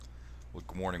Well,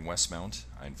 good morning, Westmount.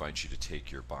 I invite you to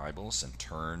take your Bibles and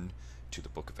turn to the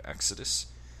book of Exodus,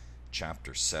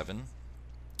 chapter 7.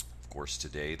 Of course,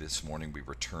 this morning, we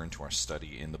return to our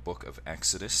study in the book of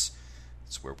Exodus.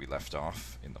 It's where we left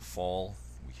off in the fall.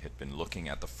 We had been looking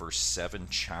at the first 7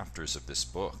 chapters of this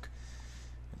book.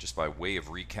 And just by way of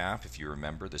recap, if you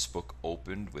remember, this book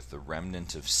opened with the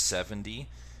remnant of 70,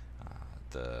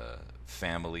 the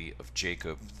family of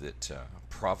Jacob that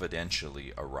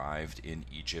providentially arrived in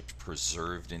Egypt,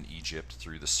 preserved in Egypt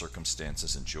through the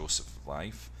circumstances in Joseph's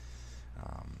life.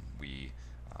 We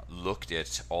looked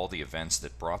at all the events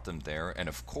that brought them there, and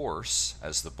of course,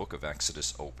 as the book of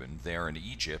Exodus opened, there in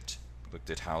Egypt, looked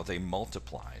at how they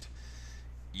multiplied,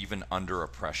 even under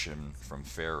oppression from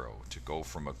Pharaoh, to go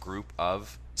from a group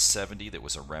of 70 that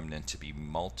was a remnant to be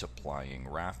multiplying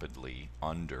rapidly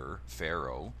under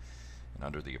Pharaoh and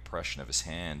under the oppression of his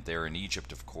hand. There in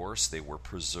Egypt, of course, they were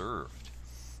preserved,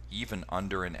 even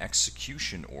under an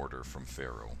execution order from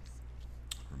Pharaoh.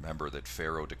 Remember that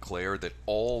Pharaoh declared that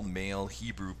all male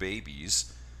Hebrew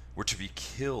babies were to be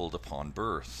killed upon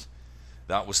birth.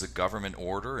 That was the government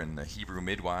order, and the Hebrew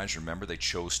midwives, remember, they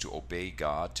chose to obey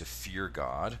God, to fear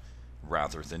God,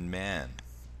 rather than man.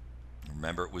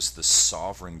 Remember, it was the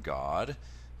sovereign God,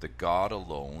 the God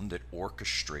alone, that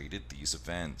orchestrated these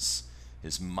events.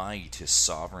 His might, his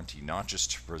sovereignty, not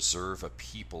just to preserve a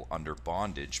people under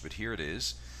bondage, but here it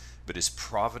is, but his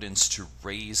providence to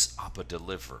raise up a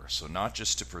deliverer. So not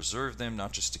just to preserve them,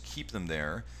 not just to keep them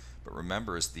there, but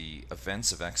remember, as the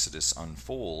events of Exodus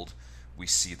unfold, we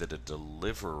see that a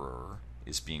deliverer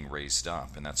is being raised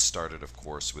up. And that started, of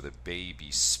course, with a baby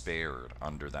spared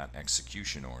under that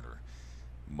execution order.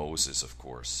 Moses, of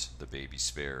course, the baby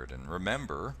spared. And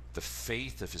remember, the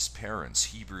faith of his parents,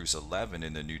 Hebrews 11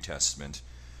 in the New Testament,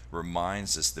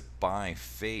 reminds us that by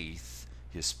faith,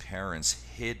 his parents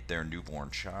hid their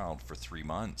newborn child for 3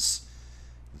 months.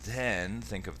 Then,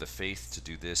 think of the faith to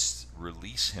do this,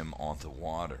 release him on the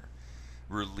water.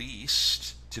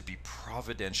 Released to be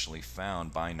providentially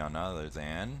found by none other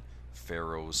than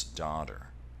Pharaoh's daughter.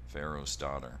 Pharaoh's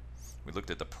daughter. We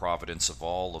looked at the providence of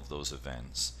all of those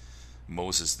events.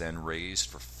 Moses then raised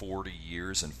for 40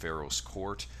 years in Pharaoh's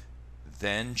court,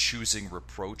 then choosing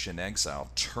reproach and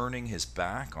exile, turning his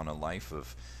back on a life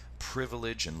of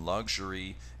privilege and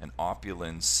luxury and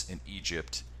opulence in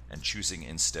Egypt, and choosing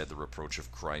instead the reproach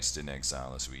of Christ in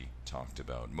exile, as we talked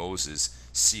about. Moses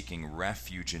seeking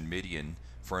refuge in Midian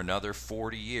for another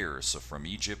 40 years. So from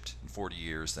Egypt in 40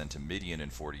 years, then to Midian in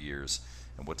 40 years.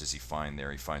 And what does he find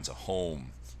there? He finds a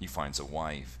home. He finds a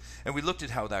wife. And we looked at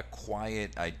how that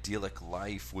quiet, idyllic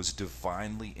life was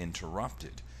divinely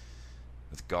interrupted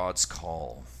with God's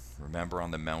call. Remember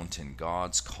on the mountain,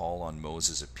 God's call on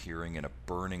Moses appearing in a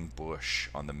burning bush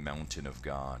on the mountain of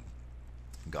God.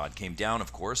 God came down,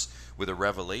 of course, with a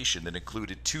revelation that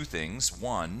included 2 things.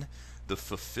 One, the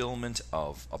fulfillment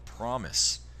of a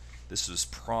promise. This was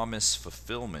promise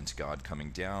fulfillment, God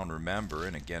coming down. Remember,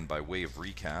 and again by way of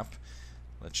recap,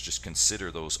 let's just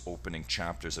consider those opening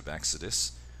chapters of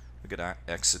Exodus. Look at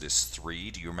Exodus 3.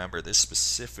 Do you remember this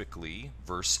specifically?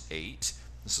 Verse 8.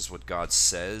 This is what God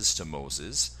says to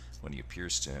Moses when he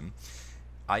appears to him.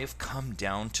 I have come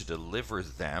down to deliver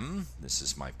them, this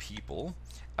is my people,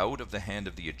 out of the hand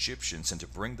of the Egyptians, and to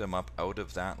bring them up out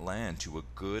of that land to a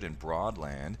good and broad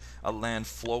land, a land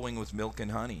flowing with milk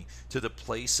and honey, to the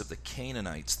place of the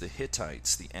Canaanites, the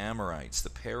Hittites, the Amorites, the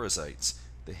Perizzites,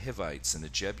 the Hivites, and the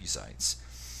Jebusites.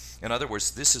 In other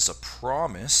words, this is a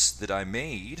promise that I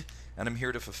made, and I'm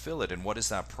here to fulfill it. And what is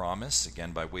that promise?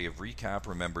 Again, by way of recap,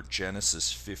 remember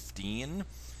Genesis 15.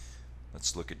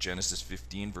 Let's look at Genesis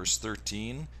 15, verse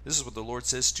 13. This is what the Lord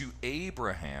says to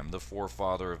Abraham, the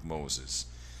forefather of Moses.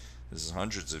 This is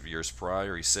hundreds of years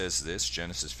prior. He says this,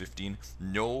 Genesis 15,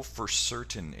 know for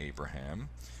certain, Abraham,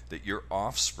 that your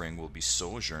offspring will be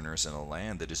sojourners in a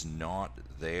land that is not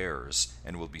theirs,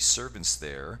 and will be servants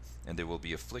there, and they will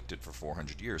be afflicted for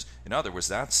 400 years. In other words,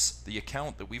 that's the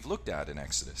account that we've looked at in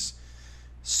Exodus.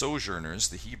 Sojourners,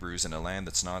 the Hebrews, in a land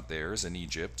that's not theirs, in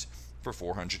Egypt, for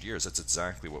 400 years. That's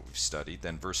exactly what we've studied.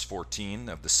 Then verse 14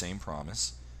 of the same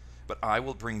promise. But I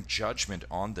will bring judgment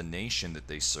on the nation that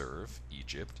they serve,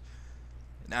 Egypt,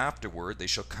 and afterward they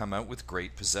shall come out with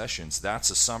great possessions. That's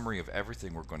a summary of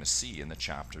everything we're going to see in the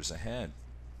chapters ahead.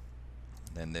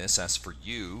 Then this, as for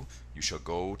you, you shall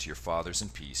go to your fathers in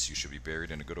peace. You shall be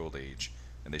buried in a good old age,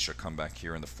 and they shall come back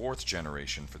here in the 4th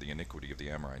generation, for the iniquity of the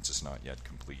Amorites is not yet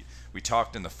complete. We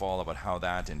talked in the fall about how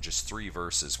that in just 3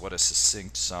 verses, what a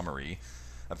succinct summary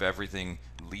of everything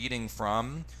leading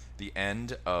from the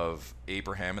end of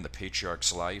Abraham and the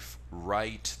patriarch's life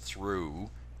right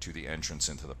through to the entrance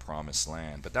into the promised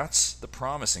land. But that's the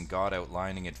promise, and God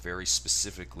outlining it very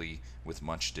specifically with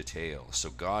much detail. So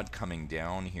God coming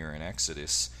down here in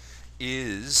Exodus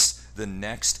is the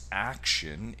next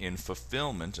action in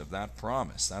fulfillment of that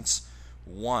promise. That's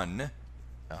one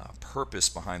purpose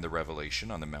behind the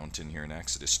revelation on the mountain here in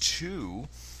Exodus. Two,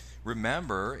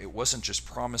 remember, it wasn't just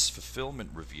promise fulfillment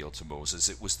revealed to Moses,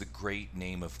 it was the great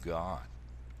name of God.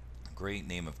 Great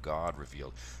name of God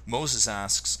revealed. Moses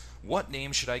asks, what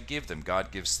name should I give them?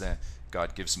 God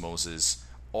gives Moses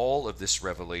all of this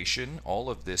revelation, all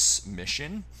of this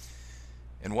mission.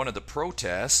 In one of the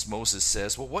protests, Moses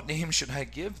says, well, what name should I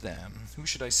give them? Who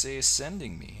should I say is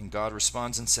sending me? And God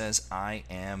responds and says, I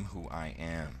am who I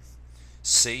am.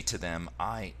 Say to them,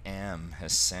 I am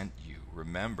has sent you.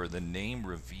 Remember the name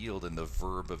revealed in the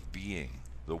verb of being,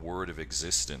 the word of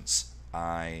existence.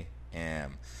 I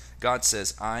am. God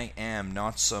says, I am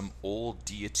not some old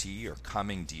deity or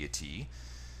coming deity.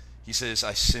 He says,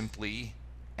 I simply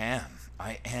am.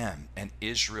 I am, and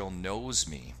Israel knows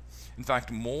me. In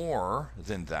fact, more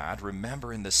than that,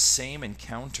 remember in the same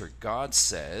encounter, God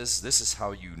says, this is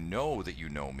how you know that you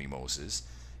know me, Moses.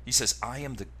 He says, I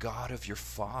am the God of your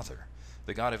father,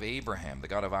 the God of Abraham, the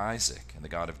God of Isaac, and the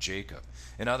God of Jacob.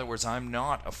 In other words, I'm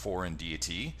not a foreign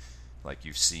deity like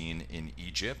you've seen in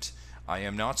Egypt. I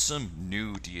am not some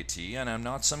new deity, and I'm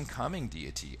not some coming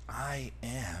deity. I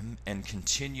am and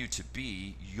continue to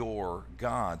be your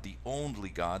God, the only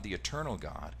God, the eternal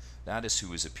God. That is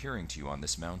who is appearing to you on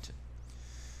this mountain.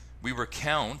 We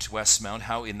recount, Westmount,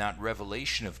 how in that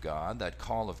revelation of God, that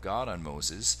call of God on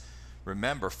Moses,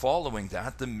 remember, following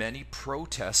that, the many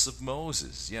protests of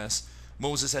Moses. Yes,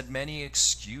 Moses had many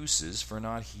excuses for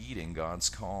not heeding God's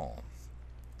call.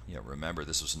 Yeah, remember,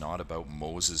 this was not about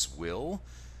Moses' will,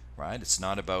 right? It's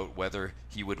not about whether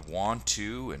he would want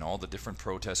to and all the different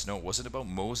protests. No, it wasn't about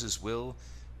Moses' will,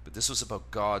 but this was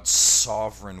about God's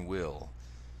sovereign will.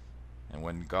 And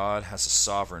when God has a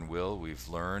sovereign will, we've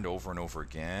learned over and over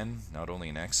again, not only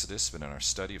in Exodus, but in our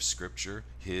study of Scripture,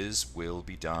 His will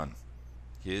be done.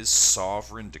 His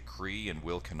sovereign decree and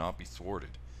will cannot be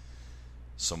thwarted.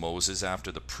 So Moses,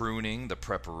 after the pruning, the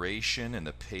preparation, and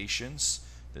the patience,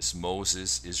 this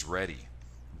Moses is ready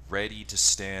to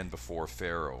stand before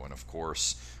Pharaoh. And of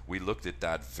course, we looked at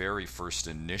that very first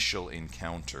initial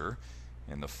encounter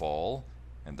in the fall,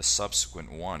 and the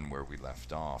subsequent one where we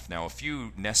left off. Now, a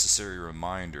few necessary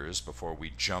reminders before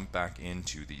we jump back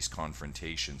into these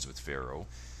confrontations with Pharaoh,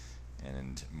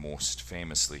 and most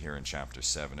famously here in chapter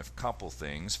 7. A couple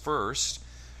things. First,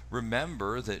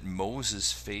 remember that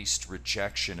Moses faced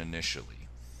rejection initially.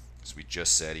 As we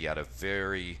just said, he had a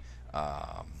very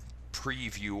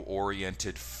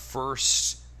preview-oriented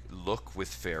first look with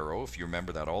Pharaoh. If you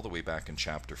remember that all the way back in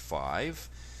chapter 5,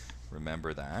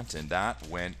 remember that, and that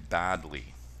went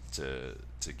badly, to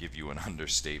give you an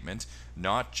understatement,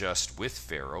 not just with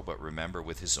Pharaoh, but remember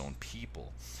with his own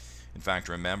people. In fact,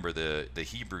 remember the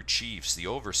Hebrew chiefs, the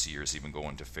overseers, even go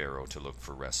into Pharaoh to look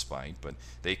for respite, but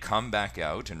they come back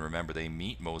out, and remember they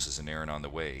meet Moses and Aaron on the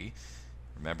way.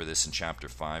 Remember this in chapter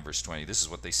 5, verse 20. This is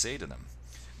what they say to them.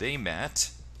 They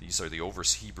met, these are the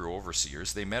Hebrew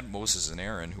overseers, they met Moses and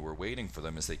Aaron who were waiting for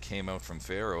them as they came out from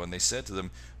Pharaoh, and they said to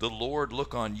them, "The Lord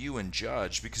look on you and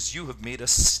judge, because you have made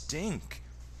us stink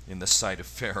in the sight of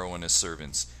Pharaoh and his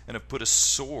servants, and have put a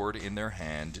sword in their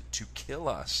hand to kill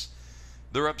us."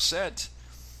 They're upset.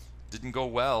 Didn't go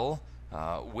well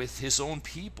with his own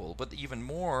people. But even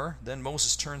more, then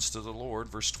Moses turns to the Lord,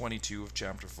 verse 22 of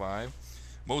chapter 5.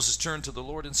 Moses turned to the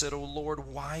Lord and said, "O Lord,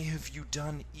 why have you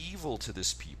done evil to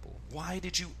this people? Why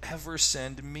did you ever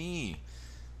send me?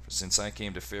 For since I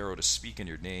came to Pharaoh to speak in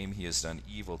your name, he has done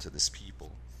evil to this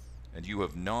people, and you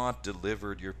have not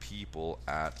delivered your people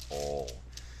at all."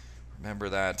 Remember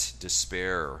that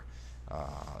despair,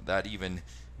 that even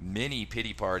mini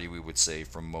pity party, we would say,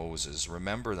 from Moses.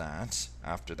 Remember that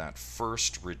after that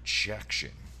first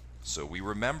rejection. So we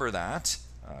remember that,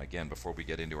 again, before we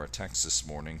get into our text this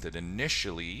morning, that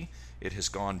initially it has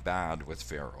gone bad with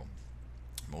Pharaoh.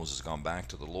 Moses has gone back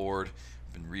to the Lord,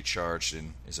 been recharged,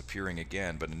 and is appearing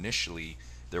again, but initially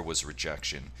there was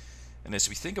rejection. And as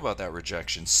we think about that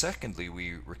rejection, secondly,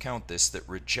 we recount this, that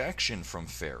rejection from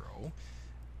Pharaoh,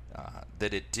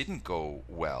 that it didn't go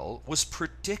well, was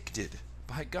predicted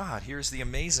by God. Here's the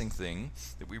amazing thing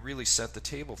that we really set the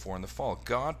table for in the fall.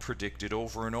 God predicted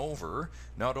over and over,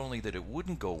 not only that it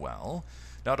wouldn't go well,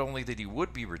 not only that he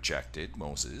would be rejected,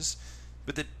 Moses,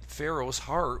 but that Pharaoh's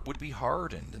heart would be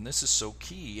hardened. And this is so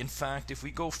key. In fact, if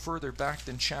we go further back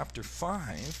than chapter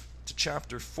 5 to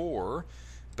chapter 4,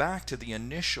 back to the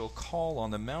initial call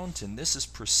on the mountain, this is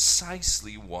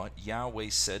precisely what Yahweh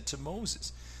said to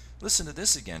Moses. Listen to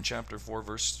this again, chapter 4,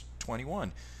 verse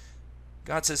 21.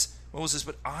 God says, Moses,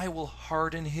 but I will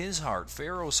harden his heart,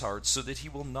 Pharaoh's heart, so that he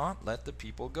will not let the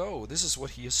people go. This is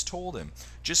what he has told him.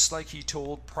 Just like he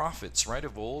told prophets right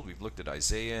of old. We've looked at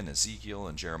Isaiah and Ezekiel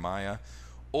and Jeremiah.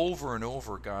 Over and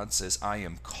over, God says, I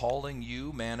am calling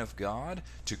you, man of God,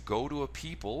 to go to a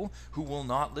people who will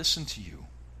not listen to you.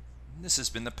 And this has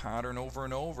been the pattern over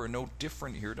and over, no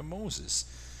different here to Moses.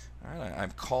 Right,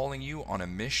 I'm calling you on a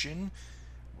mission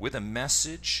with a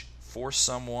message for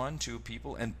someone to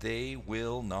people, and they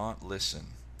will not listen.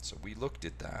 So we looked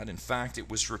at that. In fact, it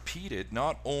was repeated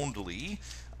not only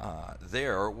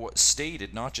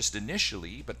stated not just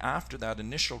initially, but after that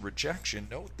initial rejection.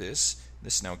 Note this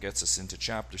now gets us into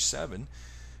chapter 7.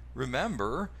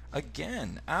 Remember,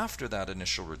 again, after that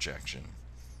initial rejection,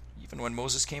 even when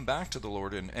Moses came back to the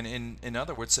Lord and in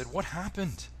other words said, what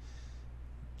happened?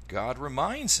 God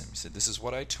reminds him. He said, this is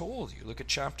what I told you. Look at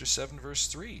chapter 7, verse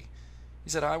 3. He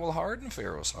said, I will harden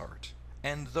Pharaoh's heart,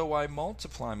 and though I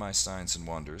multiply my signs and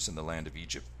wonders in the land of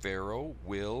Egypt, Pharaoh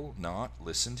will not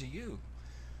listen to you.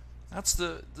 That's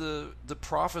the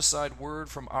prophesied word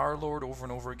from our Lord over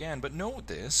and over again. But note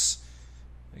this,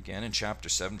 again in chapter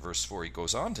 7, verse 4, he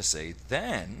goes on to say,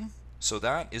 then, so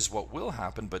that is what will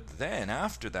happen, but then,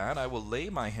 after that, I will lay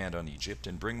my hand on Egypt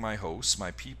and bring my hosts,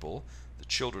 my people, the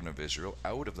children of Israel,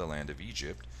 out of the land of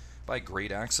Egypt by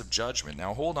great acts of judgment.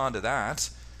 Now hold on to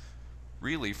that,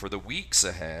 really, for the weeks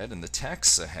ahead and the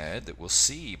texts ahead that we'll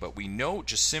see. But we note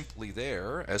just simply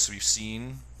there, as we've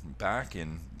seen back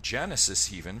in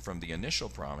Genesis even from the initial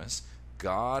promise,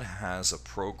 God has a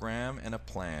program and a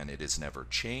plan. It is never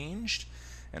changed.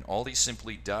 And all he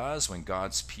simply does when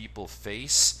God's people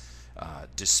face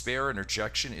despair and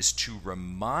rejection is to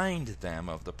remind them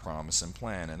of the promise and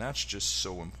plan. And that's just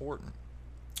so important.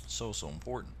 So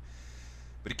important.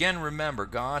 But again, remember,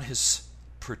 God has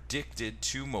predicted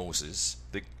to Moses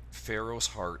that Pharaoh's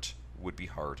heart would be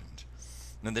hardened.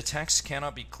 And the text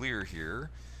cannot be clear here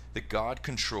that God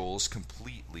controls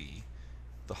completely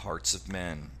the hearts of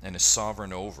men and is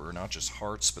sovereign over not just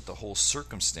hearts but the whole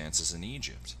circumstances in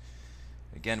Egypt.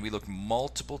 Again, we look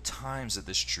multiple times at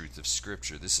this truth of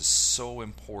Scripture. This is so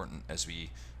important as we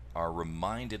are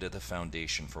reminded of the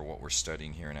foundation for what we're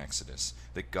studying here in Exodus,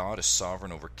 that God is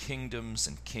sovereign over kingdoms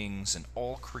and kings and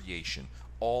all creation.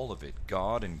 All of it,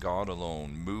 God and God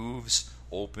alone, moves,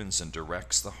 opens, and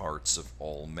directs the hearts of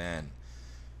all men.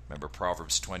 Remember,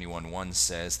 Proverbs 21:1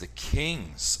 says, the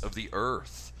kings of the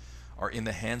earth are in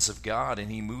the hands of God,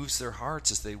 and he moves their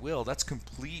hearts as they will. That's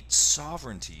complete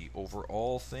sovereignty over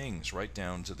all things, right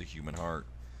down to the human heart.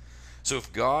 So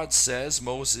if God says,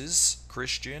 Moses,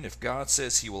 Christian, if God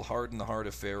says he will harden the heart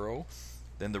of Pharaoh,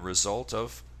 then the result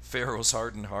of Pharaoh's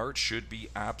hardened heart should be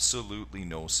absolutely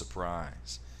no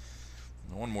surprise.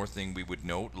 One more thing we would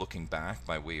note, looking back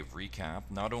by way of recap,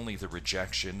 not only the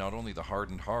rejection, not only the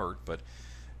hardened heart, but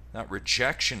that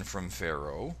rejection from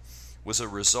Pharaoh was a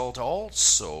result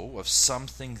also of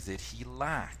something that he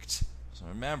lacked. So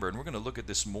remember, and we're going to look at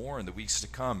this more in the weeks to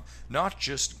come, not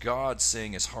just God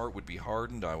saying his heart would be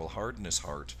hardened, I will harden his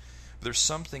heart, but there's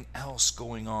something else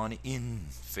going on in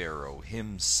Pharaoh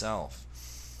himself.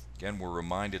 Again, we're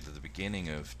reminded at the beginning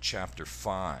of chapter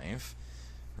 5.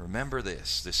 Remember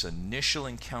this initial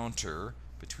encounter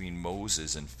between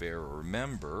Moses and Pharaoh.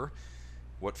 Remember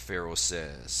what Pharaoh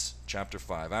says. Chapter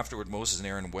 5. Afterward, Moses and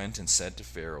Aaron went and said to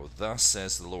Pharaoh, thus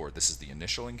says the Lord. This is the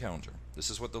initial encounter. This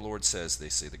is what the Lord says. They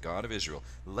say, the God of Israel,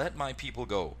 let my people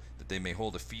go, that they may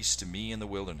hold a feast to me in the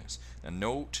wilderness. And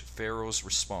note Pharaoh's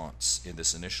response in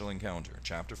this initial encounter.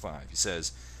 Chapter 5. He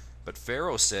says, but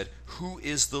Pharaoh said, who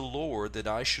is the Lord that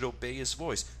I should obey his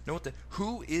voice? Note that,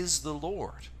 who is the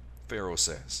Lord? Pharaoh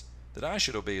says, that I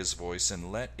should obey his voice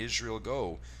and let Israel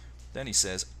go. Then he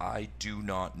says, I do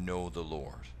not know the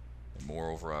Lord, and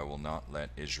moreover I will not let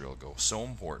Israel go. So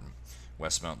important.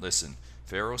 Westmount, listen.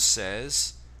 Pharaoh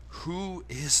says, who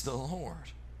is the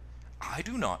Lord? I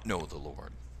do not know the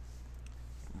Lord.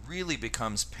 Really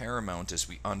becomes paramount as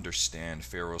we understand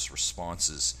Pharaoh's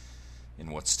responses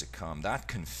in what's to come. That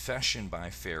confession by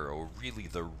Pharaoh, really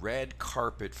the red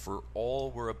carpet for all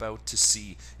we're about to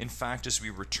see. In fact, as we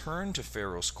return to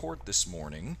Pharaoh's court this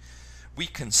morning, we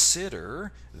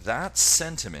consider that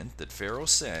sentiment that Pharaoh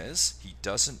says he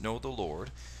doesn't know the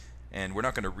Lord, and we're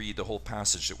not going to read the whole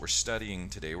passage that we're studying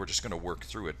today, we're just going to work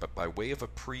through it, but by way of a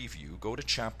preview, go to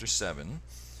chapter 7,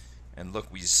 and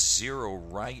look, we zero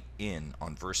right in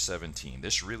on verse 17.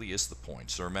 This really is the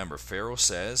point. So remember, Pharaoh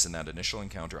says in that initial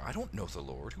encounter, I don't know the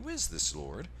Lord. Who is this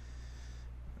Lord?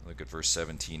 Look at verse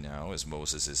 17 now, as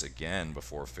Moses is again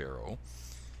before Pharaoh.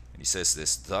 And he says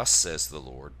this, thus says the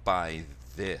Lord, by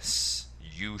this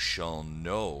you shall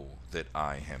know that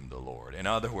I am the Lord. In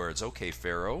other words, okay,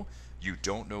 Pharaoh, you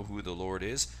don't know who the Lord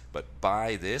is, but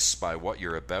by this, by what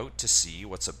you're about to see,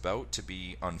 what's about to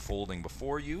be unfolding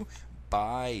before you,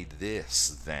 by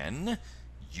this, then,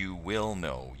 you will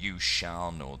know, you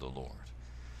shall know the Lord.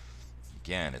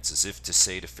 Again, it's as if to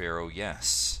say to Pharaoh,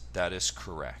 yes, that is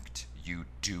correct. You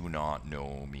do not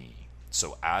know me.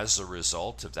 So as a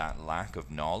result of that lack of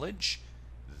knowledge,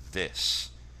 this,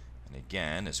 and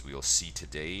again, as we will see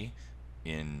today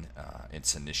in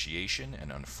its initiation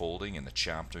and unfolding in the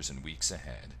chapters and weeks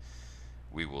ahead,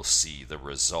 we will see the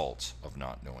result of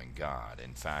not knowing God.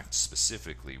 In fact,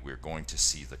 specifically, we're going to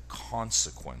see the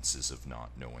consequences of not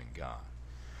knowing God.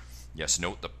 Yes,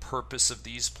 note the purpose of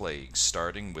these plagues,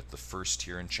 starting with the first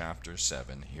here in chapter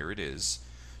 7. Here it is.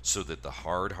 So that the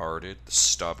hard-hearted, the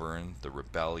stubborn, the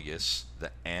rebellious,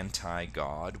 the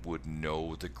anti-God would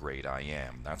know the great I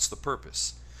am. That's the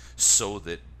purpose. So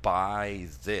that by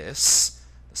this,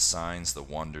 the signs, the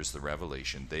wonders, the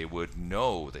revelation, they would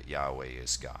know that Yahweh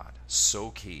is God. So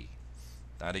key.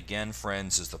 That again,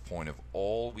 friends, is the point of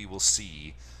all we will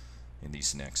see in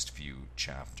these next few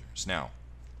chapters. Now,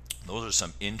 those are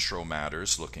some intro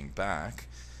matters looking back.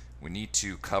 We need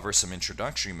to cover some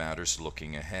introductory matters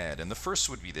looking ahead. And the first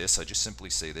would be this. I just simply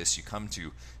say this. You come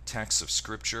to texts of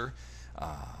Scripture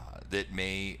that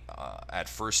may at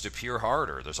first appear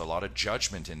harder. There's a lot of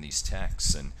judgment in these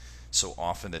texts. And so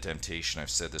often the temptation, I've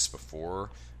said this before,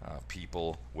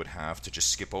 people would have to just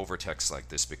skip over texts like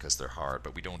this because they're hard.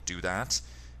 But we don't do that.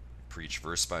 We preach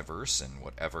verse by verse, and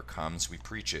whatever comes, we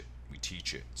preach it. We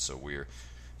teach it. So we're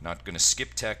not going to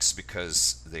skip texts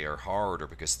because they are hard or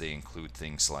because they include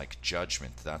things like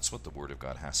judgment. That's what the Word of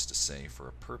God has to say for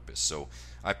a purpose. So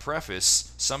I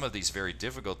preface some of these very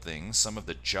difficult things, some of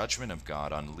the judgment of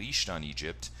God unleashed on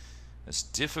Egypt, as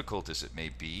difficult as it may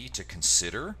be to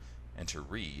consider and to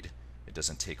read, it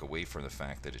doesn't take away from the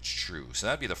fact that it's true. So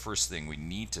that'd be the first thing we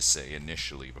need to say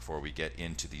initially before we get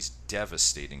into these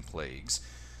devastating plagues.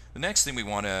 The next thing we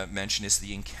want to mention is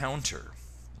the encounter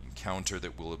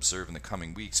that we'll observe in the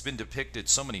coming weeks. Been depicted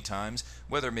so many times,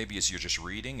 whether maybe as you're just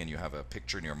reading and you have a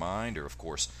picture in your mind, or of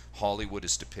course Hollywood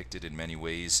is depicted in many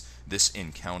ways, this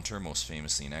encounter, most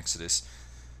famously in Exodus.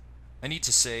 I need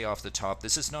to say off the top,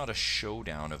 this is not a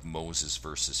showdown of Moses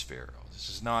versus Pharaoh. This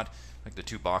is not like the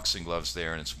two boxing gloves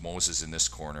there and it's Moses in this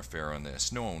corner, Pharaoh in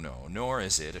this. No, nor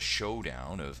is it a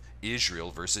showdown of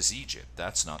Israel versus Egypt.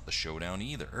 That's not the showdown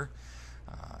either.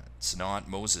 It's not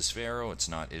Moses Pharaoh, it's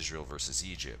not Israel versus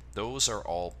Egypt. Those are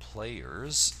all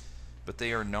players, but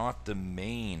they are not the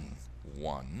main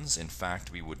ones. In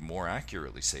fact, we would more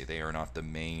accurately say they are not the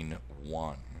main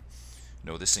one.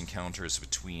 No, this encounter is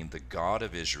between the God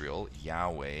of Israel,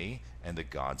 Yahweh, and the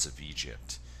gods of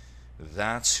Egypt.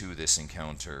 That's who this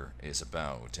encounter is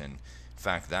about. And in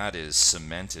fact, that is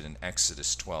cemented in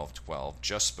Exodus 12:12,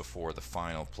 just before the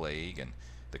final plague and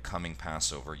the coming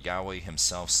Passover. Yahweh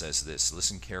himself says this.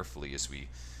 Listen carefully as we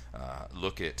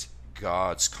look at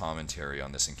God's commentary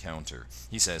on this encounter.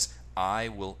 He says, I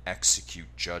will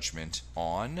execute judgment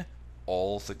on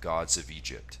all the gods of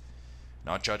Egypt.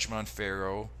 Not judgment on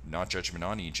Pharaoh, not judgment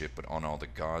on Egypt, but on all the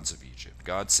gods of Egypt.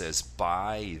 God says,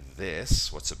 by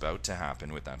this, what's about to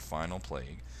happen with that final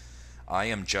plague, I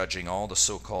am judging all the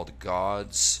so-called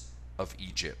gods of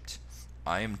Egypt.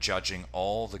 I am judging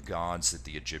all the gods that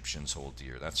the Egyptians hold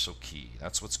dear. That's so key.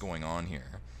 That's what's going on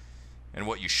here. And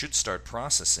what you should start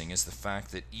processing is the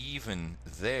fact that even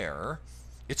there,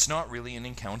 it's not really an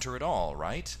encounter at all,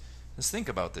 right? Let's think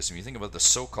about this. When you think about the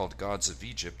so-called gods of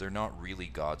Egypt, they're not really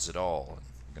gods at all. And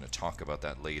we're going to talk about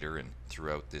that later and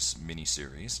throughout this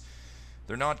mini-series.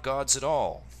 They're not gods at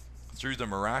all. Through the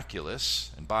miraculous,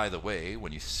 and by the way,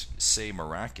 when you say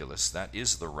miraculous, that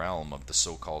is the realm of the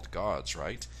so-called gods,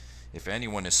 right? If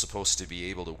anyone is supposed to be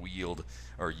able to wield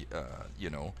or,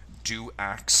 do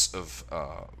acts of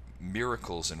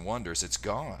miracles and wonders, it's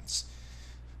gods.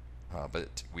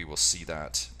 But we will see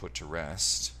that put to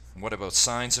rest. What about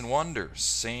signs and wonders?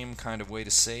 Same kind of way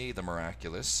to say the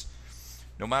miraculous.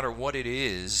 No matter what it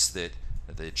is that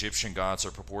the Egyptian gods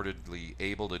are purportedly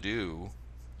able to do,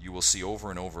 you will see over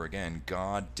and over again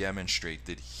God demonstrate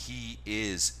that He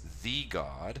is the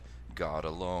God, God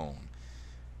alone.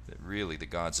 That really the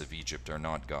gods of Egypt are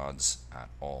not gods at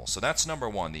all. So that's number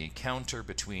one, the encounter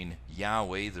between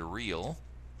Yahweh, the real,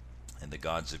 and the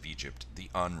gods of Egypt, the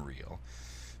unreal.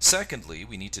 Secondly,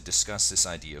 we need to discuss this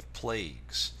idea of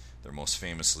plagues. They're most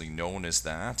famously known as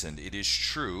that, and it is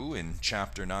true in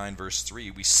chapter 9, verse 3,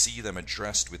 we see them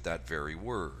addressed with that very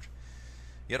word.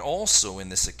 Yet also in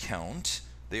this account,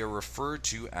 they are referred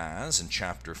to as, in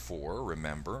chapter 4,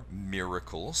 remember,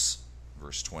 miracles,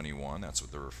 verse 21, that's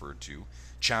what they're referred to.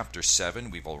 Chapter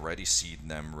 7, we've already seen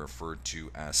them referred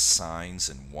to as signs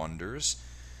and wonders.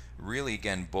 Really,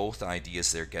 again, both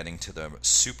ideas, they're getting to the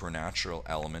supernatural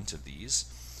element of these.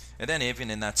 And then even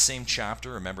in that same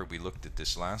chapter, remember we looked at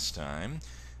this last time,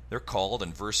 they're called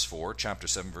in verse 4, chapter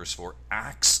 7, verse 4,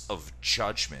 acts of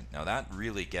judgment. Now that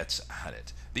really gets at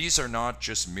it. These are not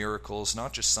just miracles,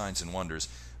 not just signs and wonders,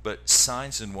 but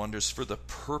signs and wonders for the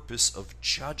purpose of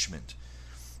judgment.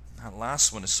 That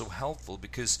last one is so helpful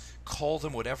because call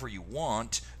them whatever you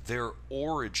want, their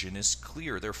origin is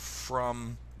clear. They're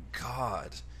from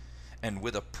God and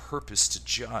with a purpose to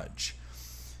judge.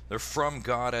 They're from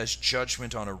God as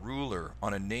judgment on a ruler,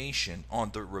 on a nation,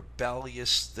 on the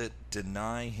rebellious that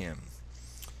deny him.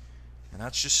 And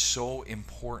that's just so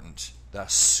important, the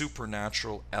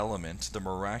supernatural element, the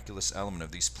miraculous element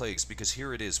of these plagues. Because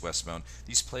here it is, Westbound,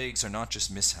 these plagues are not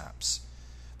just mishaps.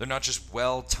 They're not just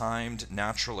well-timed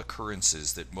natural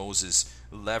occurrences that Moses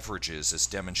leverages as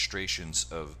demonstrations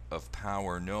of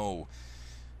power. No.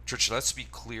 Church, let's be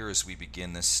clear as we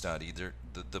begin this study.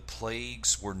 The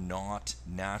plagues were not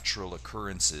natural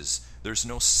occurrences. There's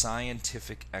no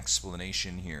scientific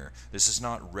explanation here. This is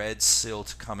not red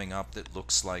silt coming up that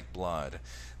looks like blood.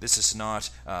 This is not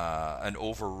an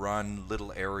overrun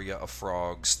little area of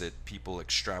frogs that people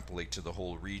extrapolate to the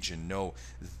whole region. No,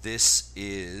 this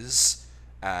is,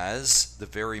 as the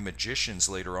very magicians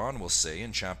later on will say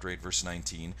in chapter 8, verse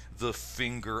 19, the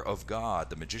finger of God.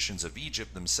 The magicians of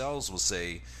Egypt themselves will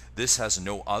say, this has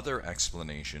no other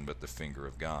explanation but the finger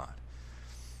of God.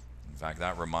 In fact,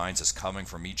 that reminds us, coming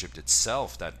from Egypt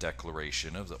itself, that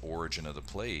declaration of the origin of the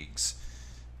plagues,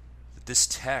 that this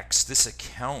text, this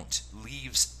account,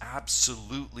 leaves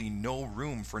absolutely no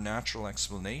room for natural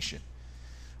explanation.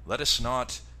 Let us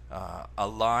not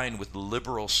align with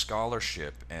liberal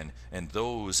scholarship and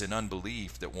those in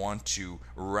unbelief that want to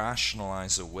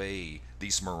rationalize away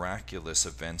these miraculous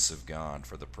events of God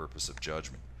for the purpose of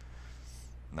judgment.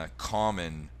 And that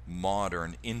common,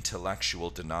 modern, intellectual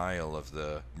denial of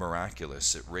the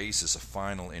miraculous, it raises a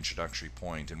final introductory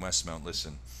point. And Westmount,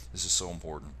 listen, this is so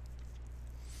important.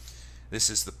 This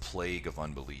is the plague of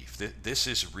unbelief. This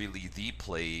is really the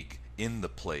plague in the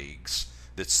plagues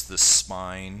that's the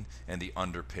spine and the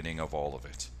underpinning of all of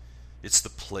it. It's the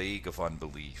plague of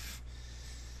unbelief.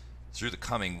 Through the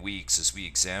coming weeks, as we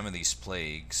examine these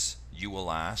plagues, you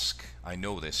will ask, I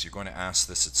know this, you're going to ask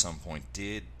this at some point,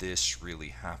 did this really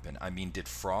happen? I mean, did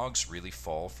frogs really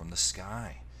fall from the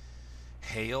sky?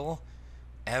 Hail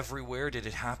everywhere? Did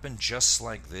it happen just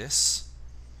like this?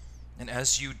 And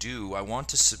as you do, I want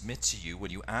to submit to you,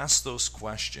 when you ask those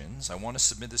questions, I want to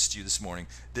submit this to you this morning,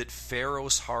 that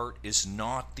Pharaoh's heart is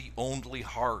not the only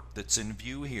heart that's in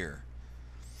view here.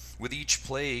 With each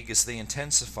plague, as they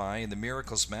intensify and the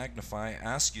miracles magnify, I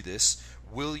ask you this,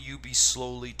 will you be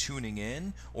slowly tuning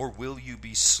in, or will you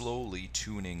be slowly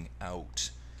tuning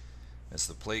out? As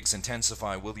the plagues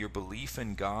intensify, will your belief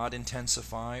in God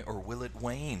intensify, or will it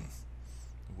wane?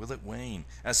 Will it wane?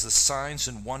 As the signs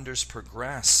and wonders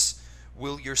progress,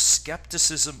 will your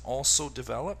skepticism also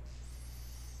develop?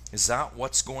 Is that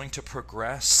what's going to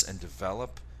progress and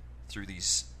develop through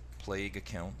these plague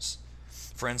accounts?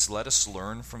 Friends, let us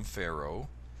learn from Pharaoh,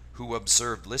 who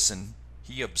observed, listen,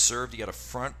 he observed, he had a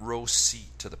front row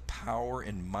seat to the power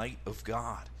and might of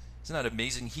God. Isn't that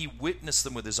amazing? He witnessed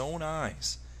them with his own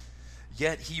eyes.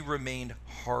 Yet he remained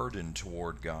hardened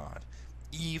toward God,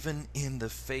 even in the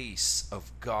face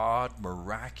of God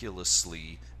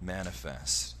miraculously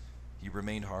manifest. He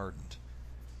remained hardened.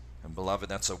 And beloved,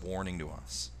 that's a warning to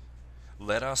us.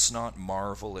 Let us not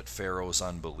marvel at Pharaoh's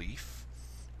unbelief,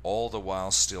 all the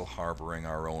while still harboring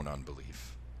our own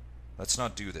unbelief. Let's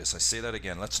not do this. I say that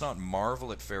again. Let's not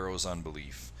marvel at Pharaoh's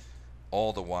unbelief,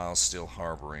 all the while still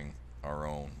harboring our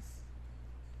own.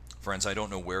 Friends, I don't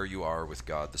know where you are with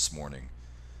God this morning,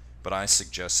 but I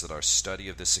suggest that our study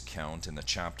of this account in the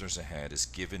chapters ahead is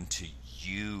given to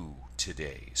you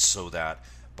today, so that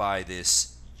by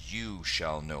this you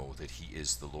shall know that he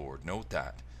is the Lord. Note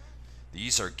that.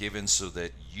 These are given so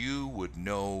that you would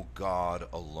know God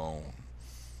alone.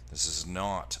 This is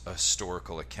not a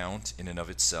historical account in and of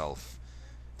itself.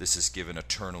 This is given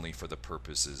eternally for the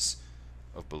purposes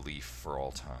of belief for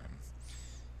all time.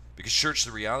 Because, church,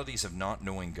 the realities of not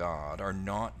knowing God are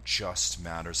not just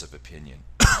matters of opinion.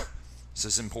 This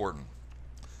is important.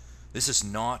 This is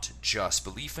not just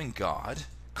belief in God,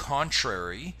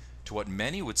 contrary to what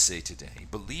many would say today.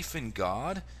 Belief in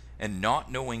God and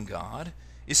not knowing God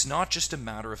is not just a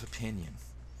matter of opinion.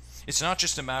 It's not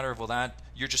just a matter of, well, that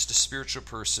you're just a spiritual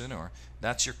person, or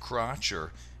that's your crutch,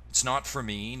 or it's not for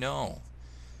me. No.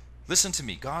 Listen to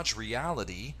me, God's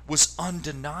reality was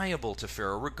undeniable to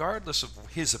Pharaoh, regardless of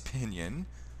his opinion.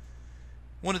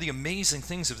 One of the amazing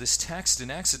things of this text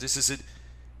in Exodus is that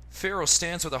Pharaoh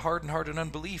stands with a hardened heart and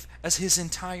unbelief as his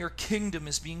entire kingdom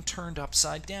is being turned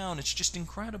upside down. It's just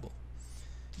incredible.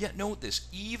 Yet note this,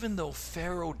 even though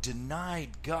Pharaoh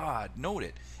denied God, note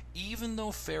it, even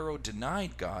though Pharaoh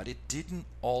denied God, it didn't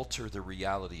alter the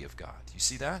reality of God. You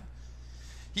see that?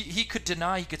 He could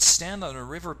deny, he could stand on a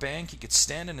riverbank, he could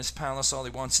stand in his palace all he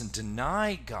wants and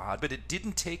deny God, but it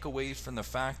didn't take away from the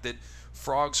fact that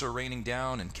frogs were raining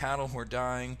down and cattle were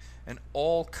dying and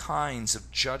all kinds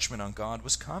of judgment on God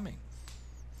was coming.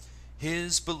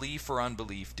 His belief or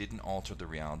unbelief didn't alter the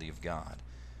reality of God.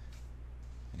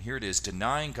 And here it is,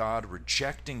 denying God,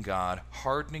 rejecting God,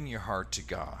 hardening your heart to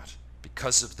God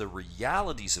because of the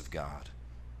realities of God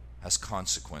has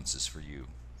consequences for you.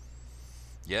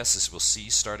 Yes, as we'll see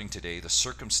starting today, the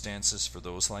circumstances for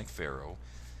those like Pharaoh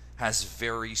has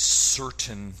very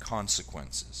certain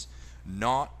consequences.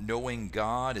 Not knowing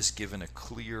God is given a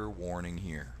clear warning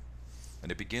here.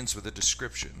 And it begins with a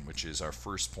description, which is our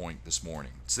first point this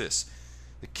morning. It's this,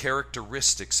 the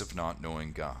characteristics of not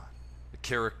knowing God. The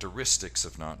characteristics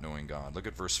of not knowing God. Look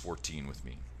at verse 14 with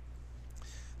me.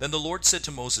 Then the Lord said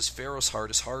to Moses, Pharaoh's heart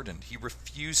is hardened. He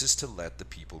refuses to let the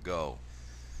people go.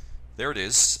 There it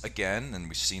is again, and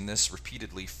we've seen this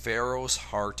repeatedly. Pharaoh's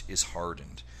heart is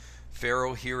hardened.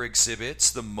 Pharaoh here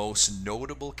exhibits the most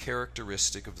notable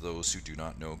characteristic of those who do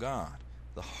not know God,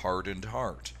 the hardened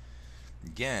heart.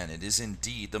 Again, it is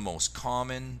indeed the most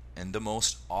common and the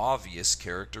most obvious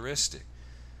characteristic.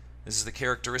 This is the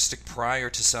characteristic prior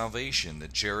to salvation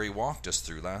that Jerry walked us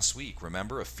through last week.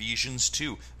 Remember Ephesians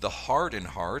 2, the hardened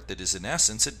heart that is in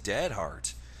essence a dead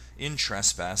heart in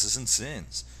trespasses and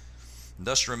sins.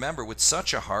 Thus remember, with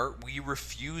such a heart, we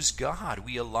refuse God.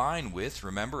 We align with,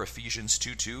 remember Ephesians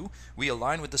 2:2, we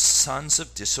align with the sons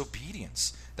of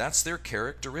disobedience. That's their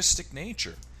characteristic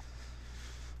nature.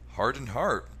 Hardened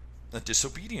heart, a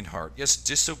disobedient heart. Yes,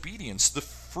 disobedience, the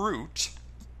fruit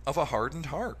of a hardened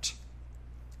heart.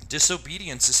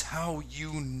 Disobedience is how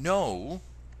you know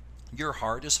your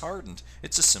heart is hardened.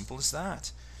 It's as simple as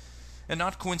that. And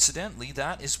not coincidentally,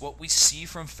 that is what we see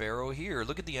from Pharaoh here.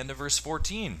 Look at the end of verse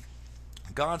 14.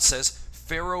 God says,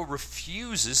 Pharaoh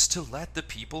refuses to let the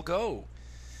people go.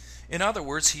 In other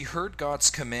words, he heard God's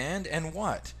command and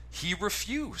what? He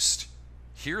refused.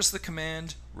 Hears the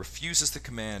command, refuses the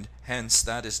command, hence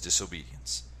that is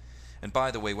disobedience. And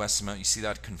by the way, Westmount, you see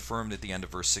that confirmed at the end of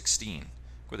verse 16,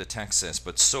 where the text says,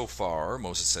 but so far,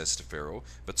 Moses says to Pharaoh,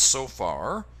 but so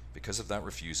far, because of that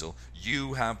refusal,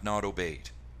 you have not obeyed.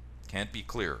 Can't be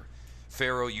clearer.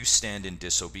 Pharaoh, you stand in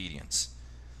disobedience.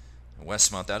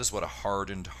 Westmount, that is what a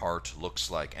hardened heart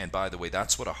looks like. And by the way,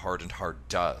 that's what a hardened heart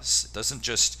does. It doesn't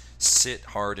just sit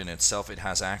hard in itself, it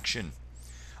has action.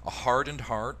 A hardened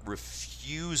heart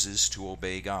refuses to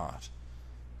obey God.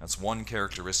 That's one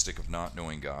characteristic of not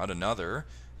knowing God. Another,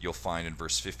 you'll find in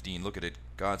verse 15, look at it.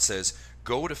 God says,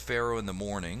 go to Pharaoh in the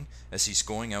morning as he's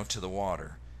going out to the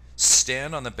water.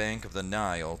 Stand on the bank of the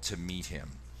Nile to meet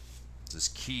him. This is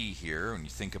key here when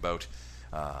you think about,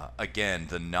 again,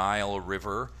 the Nile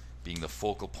River being the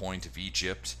focal point of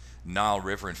Egypt. Nile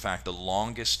River, in fact, the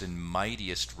longest and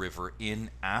mightiest river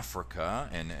in Africa,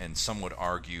 and some would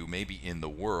argue maybe in the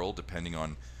world, depending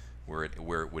on where it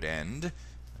would end,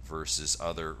 versus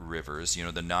other rivers. You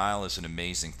know, the Nile is an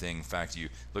amazing thing. In fact, you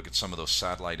look at some of those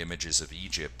satellite images of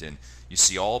Egypt, and you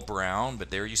see all brown,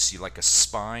 but there you see like a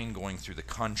spine going through the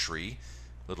country,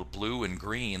 little blue and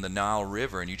green, the Nile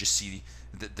River, and you just see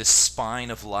the spine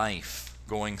of life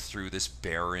going through this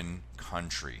barren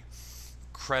country.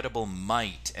 Incredible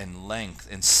might and length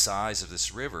and size of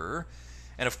this river.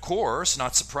 And of course,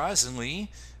 not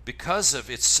surprisingly, because of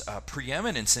its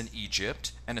preeminence in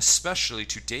Egypt, and especially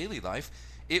to daily life,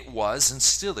 it was and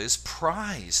still is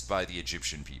prized by the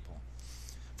Egyptian people.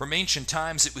 From ancient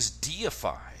times, it was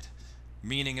deified,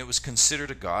 meaning it was considered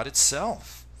a god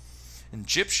itself.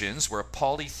 Egyptians were a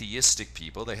polytheistic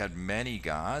people. They had many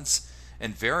gods,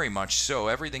 and very much so.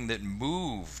 Everything that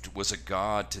moved was a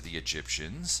god to the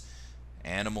Egyptians.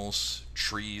 Animals,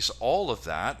 trees, all of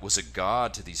that was a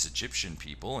god to these Egyptian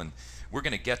people, and we're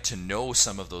going to get to know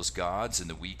some of those gods in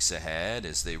the weeks ahead,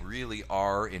 as they really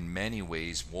are in many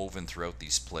ways woven throughout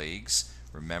these plagues.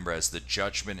 Remember, as the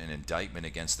judgment and indictment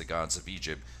against the gods of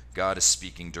Egypt, God is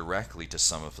speaking directly to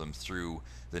some of them through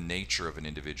the nature of an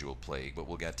individual plague, but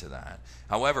we'll get to that.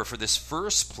 However, for this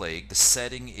first plague, the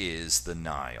setting is the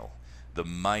Nile, the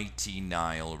mighty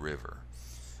Nile River.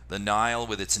 The Nile,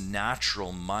 with its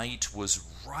natural might, was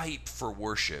ripe for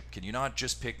worship. Can you not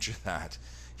just picture that?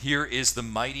 Here is the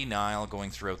mighty Nile going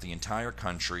throughout the entire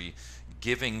country,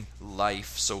 giving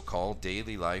life, so-called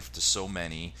daily life, to so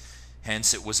many.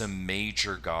 Hence, it was a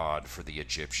major god for the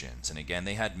Egyptians. And again,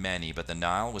 they had many, but the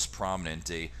Nile was prominent.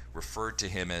 They referred to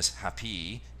him as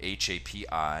Hapi,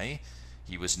 H-A-P-I.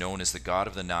 He was known as the god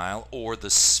of the Nile, or the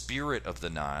spirit of the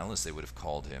Nile, as they would have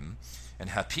called him.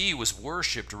 And Hapi was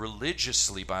worshipped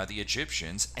religiously by the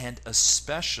Egyptians, and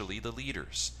especially the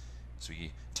leaders. So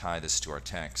we tie this to our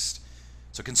text.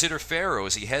 So consider Pharaoh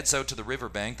as he heads out to the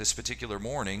riverbank this particular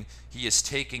morning. He is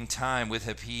taking time with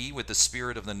Hapi, with the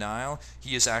spirit of the Nile.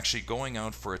 He is actually going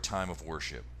out for a time of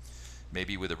worship.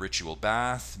 Maybe with a ritual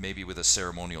bath, maybe with a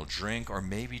ceremonial drink, or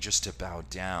maybe just to bow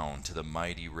down to the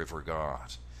mighty river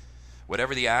god.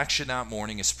 Whatever the action that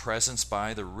morning, his presence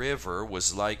by the river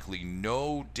was likely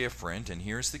no different, and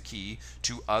here's the key,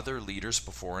 to other leaders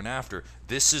before and after.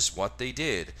 This is what they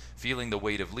did. Feeling the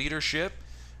weight of leadership,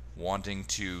 wanting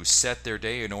to set their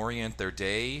day and orient their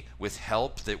day with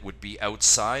help that would be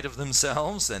outside of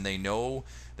themselves, and they knew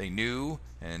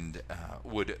and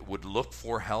would look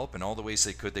for help in all the ways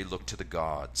they could. They looked to the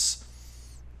gods.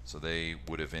 So they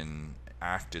would have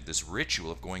enacted this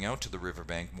ritual of going out to the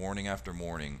riverbank morning after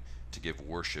morning to give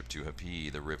worship to Hapi,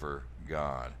 the river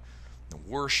god.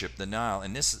 Worship the Nile,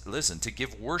 and to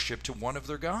give worship to one of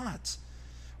their gods,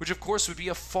 which of course would be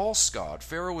a false god.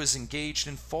 Pharaoh is engaged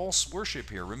in false worship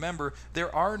here. Remember,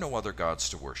 there are no other gods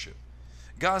to worship.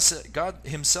 God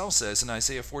himself says in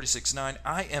Isaiah 46:9,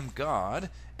 I am God,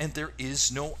 and there is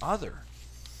no other.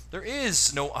 There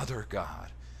is no other God.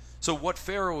 So what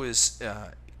Pharaoh is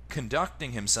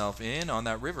conducting himself in on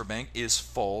that riverbank is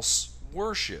false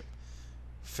worship.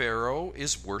 Pharaoh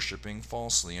is worshiping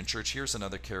falsely. And church, here's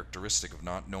another characteristic of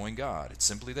not knowing God. It's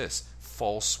simply this: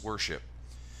 false worship.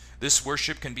 This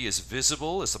worship can be as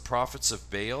visible as the prophets of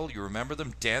Baal. You remember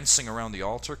them dancing around the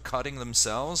altar, cutting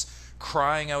themselves,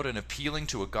 crying out and appealing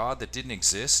to a God that didn't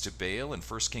exist, to Baal in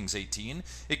 1 Kings 18.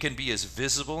 It can be as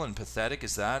visible and pathetic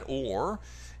as that, or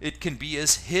it can be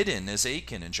as hidden as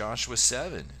Achan in Joshua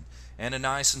 7, and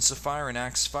Ananias and Sapphira in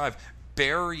Acts 5,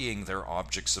 burying their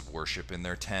objects of worship in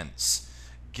their tents.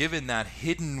 Given that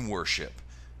hidden worship,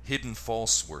 hidden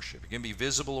false worship. It can be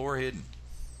visible or hidden.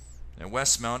 At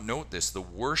Westmount, note this: the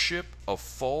worship of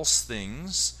false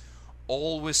things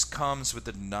always comes with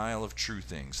the denial of true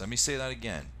things. Let me say that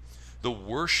again. The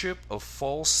worship of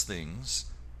false things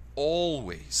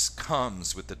always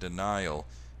comes with the denial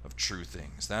of true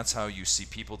things. That's how you see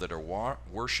people that are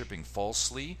worshiping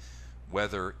falsely,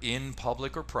 whether in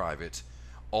public or private,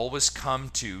 always come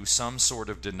to some sort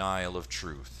of denial of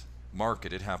truth. Mark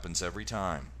it, it happens every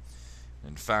time.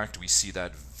 In fact, we see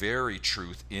that very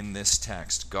truth in this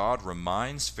text. God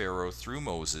reminds Pharaoh through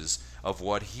Moses of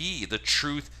what the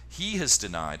truth he has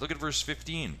denied. Look at verse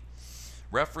 15.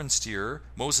 Referenced here,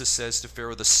 Moses says to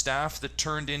Pharaoh, the staff that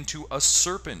turned into a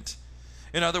serpent.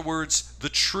 In other words, the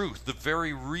truth, the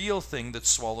very real thing that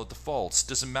swallowed the false.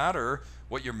 Doesn't matter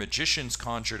what your magicians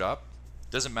conjured up.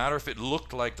 Doesn't matter if it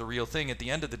looked like the real thing. At the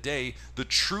end of the day, the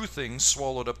true thing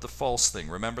swallowed up the false thing.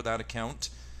 Remember that account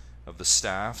of the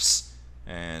staffs?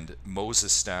 And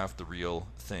Moses' staff, the real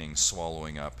thing,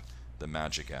 swallowing up the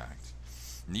magic act.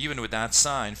 And even with that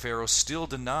sign, Pharaoh still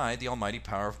denied the almighty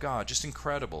power of God. Just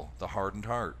incredible, the hardened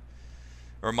heart.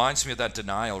 It reminds me of that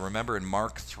denial. Remember in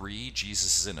Mark 3,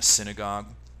 Jesus is in a synagogue.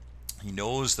 He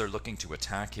knows they're looking to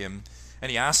attack him. And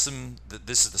he asks them,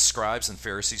 this is the scribes and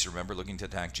Pharisees, remember, looking to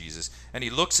attack Jesus. And he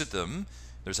looks at them.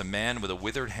 There's a man with a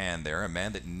withered hand there, a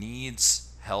man that needs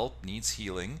help, needs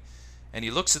healing. And he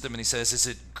looks at them and he says, is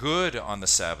it good on the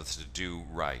Sabbath to do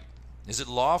right? Is it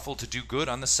lawful to do good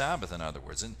on the Sabbath, in other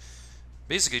words? And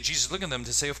basically, Jesus is looking at them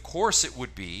to say, of course it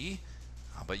would be.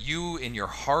 But you, in your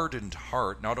hardened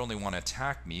heart, not only want to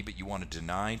attack me, but you want to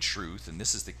deny truth. And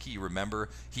this is the key. Remember,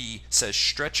 he says,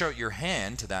 stretch out your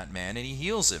hand to that man, and he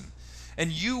heals him.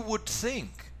 And you would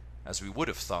think, as we would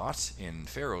have thought in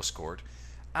Pharaoh's court,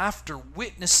 after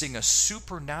witnessing a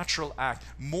supernatural act,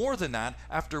 more than that,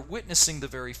 after witnessing the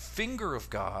very finger of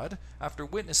God, after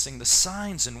witnessing the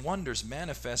signs and wonders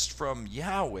manifest from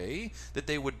Yahweh, that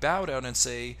they would bow down and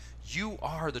say, you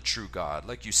are the true God,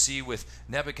 like you see with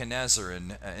Nebuchadnezzar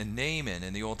and Naaman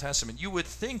in the Old Testament. You would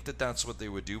think that that's what they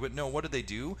would do, but no, what did they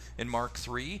do? In Mark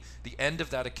 3, the end of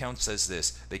that account says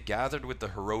this: they gathered with the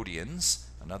Herodians,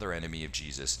 another enemy of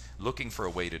Jesus, looking for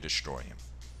a way to destroy him.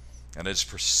 And it's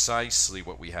precisely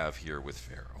what we have here with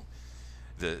Pharaoh.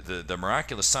 The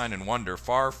miraculous sign and wonder,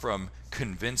 far from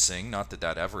convincing, not that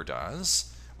that ever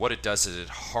does, what it does is it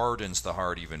hardens the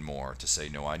heart even more to say,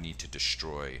 no, I need to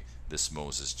destroy this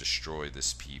Moses, destroy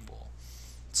this people.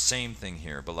 Same thing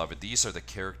here, beloved. These are the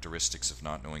characteristics of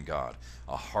not knowing God.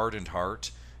 A hardened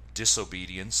heart,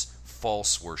 disobedience,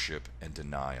 false worship, and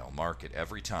denial. Mark it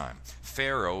every time.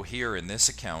 Pharaoh here in this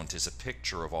account is a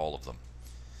picture of all of them.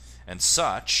 And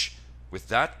such, with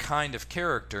that kind of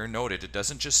character, noted, it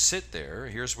doesn't just sit there.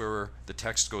 Here's where the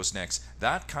text goes next.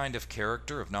 That kind of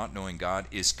character of not knowing God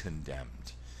is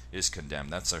condemned. Is condemned.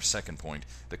 That's our second point.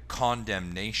 The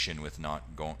condemnation with not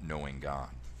knowing God.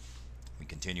 We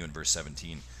continue in verse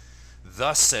 17.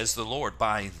 Thus says the Lord,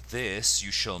 by this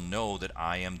you shall know that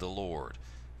I am the Lord.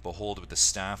 Behold, with the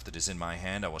staff that is in my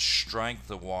hand, I will strike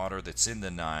the water that's in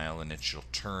the Nile, and it shall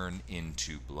turn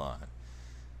into blood.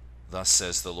 Thus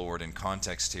says the Lord. In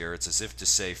context here, it's as if to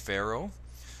say, Pharaoh,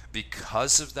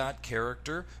 because of that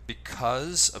character,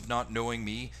 because of not knowing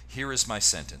me, here is my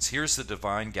sentence. Here's the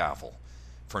divine gavel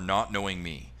for not knowing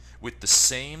me. With the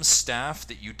same staff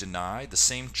that you denied, the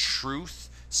same truth,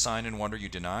 sign and wonder you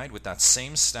denied, with that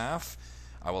same staff,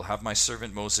 I will have my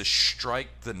servant Moses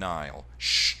strike the Nile,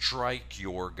 strike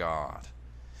your God.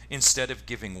 Instead of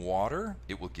giving water,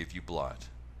 it will give you blood.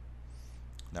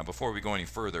 Now, before we go any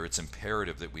further, it's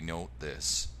imperative that we note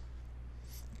this.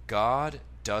 God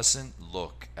doesn't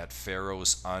look at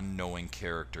Pharaoh's unknowing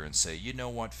character and say, you know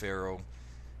what, Pharaoh,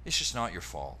 it's just not your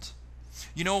fault.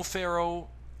 You know, Pharaoh,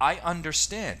 I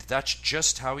understand. That's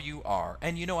just how you are.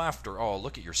 And you know, after all,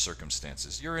 look at your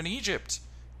circumstances. You're in Egypt.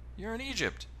 You're in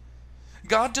Egypt.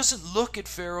 God doesn't look at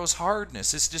Pharaoh's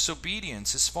hardness, his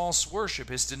disobedience, his false worship,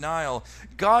 his denial.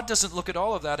 God doesn't look at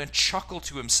all of that and chuckle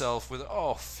to himself with,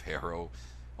 oh, Pharaoh,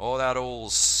 oh, that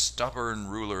old stubborn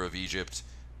ruler of Egypt.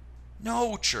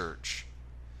 No, church.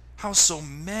 How so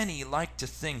many like to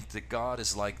think that God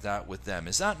is like that with them.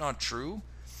 Is that not true?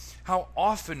 How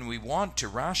often we want to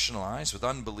rationalize with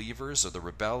unbelievers or the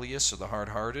rebellious or the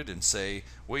hard-hearted and say,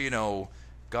 well, you know,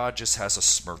 God just has a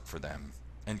smirk for them,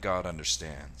 and God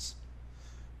understands.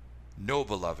 No,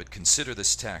 beloved, consider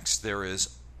this text. There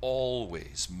is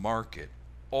always, mark it,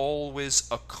 always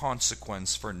a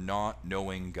consequence for not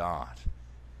knowing God.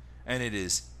 And it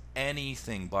is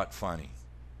anything but funny.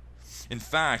 In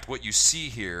fact, what you see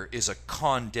here is a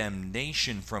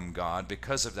condemnation from God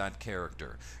because of that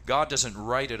character. God doesn't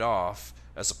write it off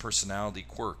as a personality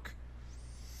quirk.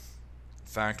 In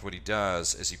fact, what he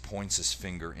does is he points his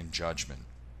finger in judgment.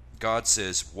 God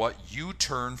says, what you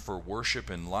turn for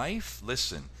worship in life,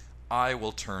 listen, I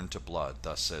will turn to blood,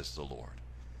 thus says the Lord.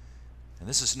 And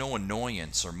this is no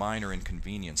annoyance or minor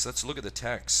inconvenience. Let's look at the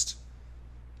text.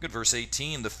 Look at verse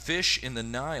 18. The fish in the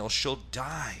Nile shall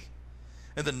die,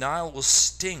 and the Nile will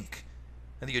stink,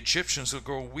 and the Egyptians will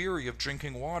grow weary of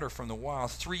drinking water from the well.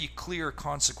 Three clear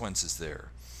consequences there.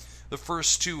 The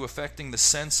first two affecting the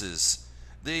senses.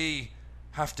 They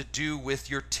have to do with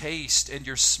your taste and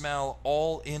your smell,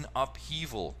 all in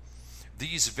upheaval.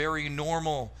 These very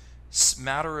normal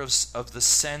matters of the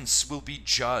sense will be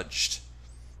judged.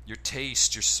 Your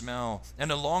taste, your smell,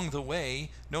 and along the way,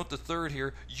 note the third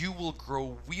here, you will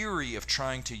grow weary of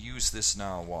trying to use this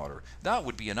Nile water. That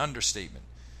would be an understatement.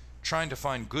 Trying to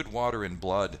find good water in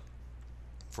blood,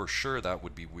 for sure that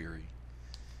would be weary.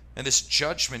 And this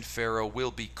judgment, Pharaoh,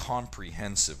 will be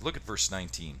comprehensive. Look at verse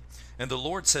 19. And the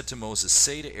Lord said to Moses,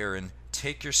 say to Aaron,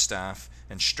 take your staff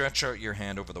and stretch out your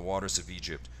hand over the waters of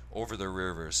Egypt, over the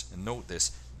rivers, and note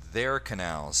this, their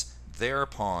canals, their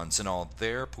ponds, and all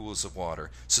their pools of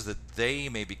water, so that they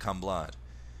may become blood.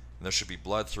 And there shall be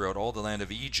blood throughout all the land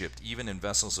of Egypt, even in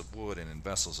vessels of wood and in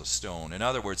vessels of stone. In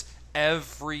other words,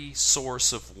 every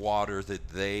source of water that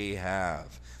they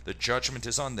have, the judgment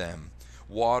is on them.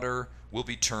 Water will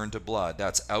be turned to blood.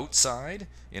 That's outside,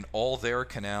 in all their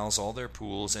canals, all their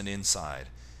pools, and inside,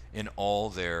 in all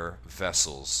their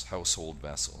vessels, household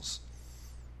vessels.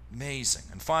 Amazing.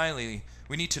 And finally,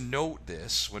 we need to note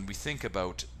this when we think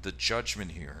about the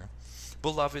judgment here.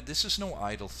 Beloved, this is no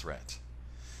idle threat.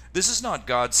 This is not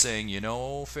God saying, you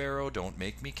know, Pharaoh, don't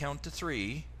make me count to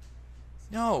 3.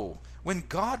 No. When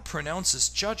God pronounces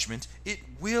judgment, it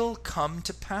will come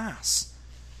to pass.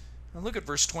 Now look at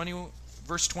verse 20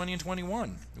 and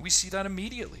 21. We see that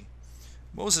immediately.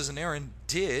 Moses and Aaron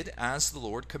did as the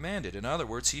Lord commanded. In other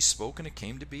words, he spoke and it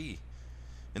came to be.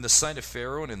 In the sight of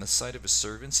Pharaoh and in the sight of his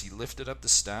servants, he lifted up the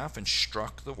staff and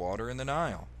struck the water in the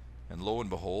Nile. And lo and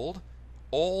behold,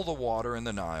 all the water in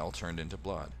the Nile turned into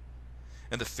blood.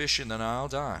 And the fish in the Nile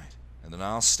died, and the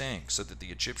Nile stank, so that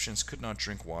the Egyptians could not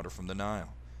drink water from the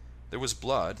Nile. There was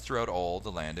blood throughout all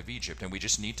the land of Egypt. And we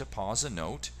just need to pause and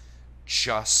note,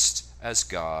 just as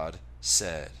God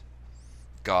said.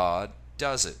 God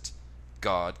does it.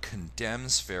 God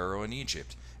condemns Pharaoh in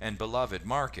Egypt. And beloved,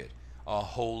 mark it. A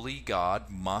holy God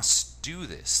must do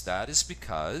this. That is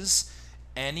because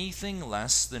anything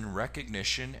less than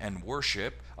recognition and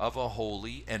worship of a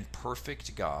holy and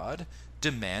perfect God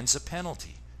demands a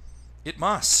penalty. It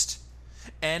must.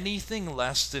 Anything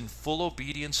less than full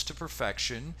obedience to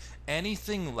perfection,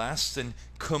 anything less than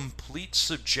complete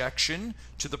subjection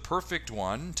to the perfect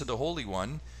one, to the Holy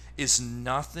One, is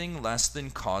nothing less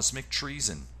than cosmic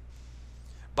treason.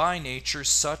 By nature,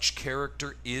 such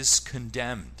character is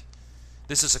condemned.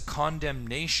 This is a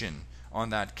condemnation on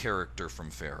that character from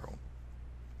Pharaoh.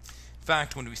 In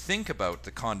fact, when we think about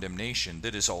the condemnation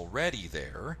that is already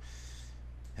there,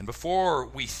 and before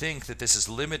we think that this is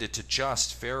limited to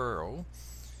just Pharaoh,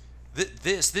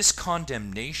 this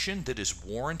condemnation that is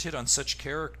warranted on such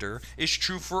character is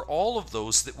true for all of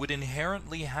those that would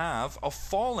inherently have a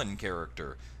fallen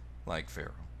character like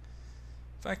Pharaoh.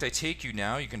 In fact, I take you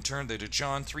now, you can turn there to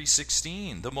John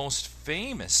 3:16, the most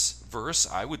famous verse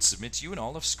I would submit to you in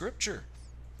all of Scripture.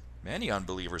 Many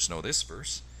unbelievers know this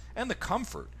verse. And the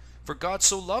comfort, for God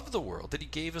so loved the world that he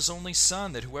gave his only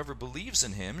Son, that whoever believes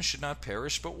in him should not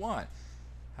perish but what?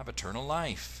 Have eternal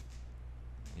life.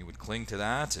 You would cling to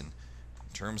that, and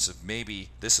in terms of maybe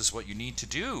this is what you need to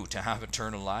do to have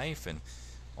eternal life, and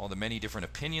all the many different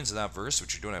opinions of that verse,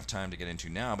 which we don't have time to get into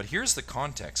now. But here's the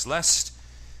context, lest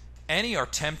any are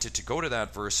tempted to go to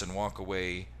that verse and walk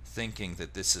away thinking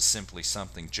that this is simply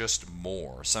something just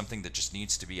more, something that just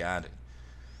needs to be added.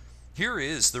 Here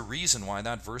is the reason why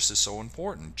that verse is so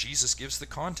important. Jesus gives the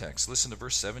context. Listen to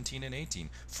verse 17 and 18.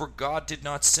 For God did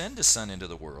not send his Son into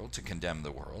the world to condemn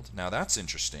the world. Now that's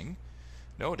interesting.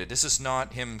 Noted, this is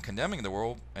not him condemning the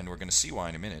world, and we're going to see why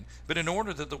in a minute, but in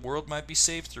order that the world might be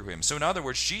saved through him. So in other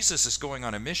words, Jesus is going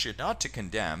on a mission not to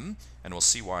condemn, and we'll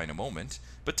see why in a moment,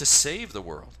 but to save the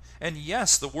world. And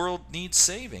yes, the world needs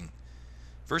saving.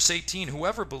 Verse 18,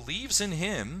 whoever believes in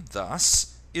him,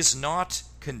 thus, is not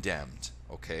condemned.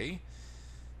 Okay?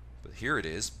 But here it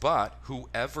is. But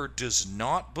whoever does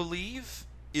not believe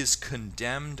is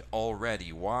condemned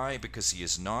already. Why? Because he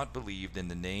has not believed in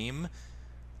the name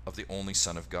of the only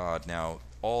Son of God. Now,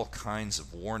 all kinds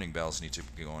of warning bells need to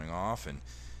be going off, and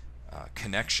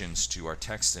connections to our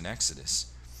text in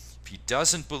Exodus. If he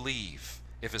doesn't believe,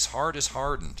 if his heart is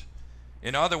hardened,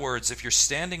 in other words, if you're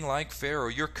standing like Pharaoh,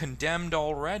 you're condemned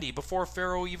already before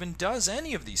Pharaoh even does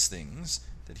any of these things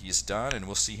that he's done, and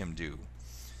we'll see him do.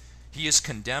 He is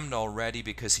condemned already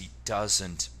because he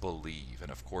doesn't believe. And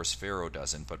of course, Pharaoh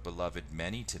doesn't, but beloved,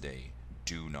 many today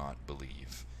do not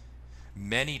believe.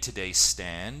 Many today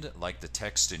stand, like the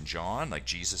text in John, like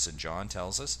Jesus in John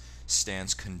tells us,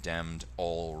 stands condemned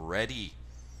already.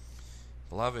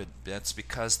 Beloved, that's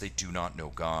because they do not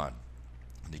know God,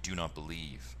 and they do not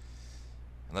believe.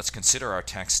 And let's consider our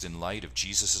text in light of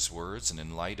Jesus' words and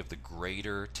in light of the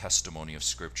greater testimony of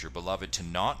Scripture. Beloved, to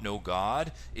not know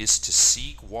God is to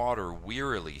seek water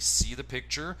wearily. See the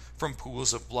picture? From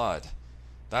pools of blood.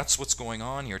 That's what's going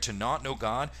on here. To not know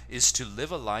God is to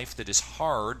live a life that is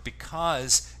hard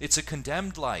because it's a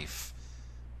condemned life.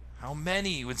 How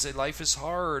many would say life is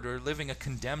hard or living a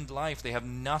condemned life? They have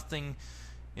nothing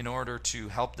in order to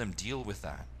help them deal with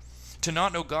that. To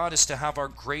not know God is to have our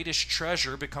greatest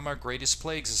treasure become our greatest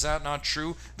plagues. Is that not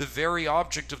true? The very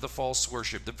object of the false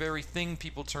worship, the very thing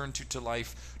people turn to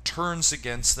life, turns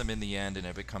against them in the end, and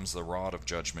it becomes the rod of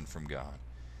judgment from God.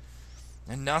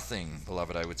 And nothing,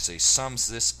 beloved, I would say, sums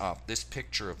this up, this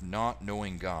picture of not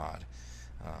knowing God,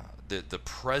 the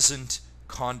present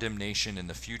condemnation and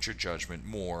the future judgment,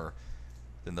 more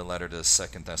than the letter to the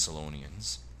 2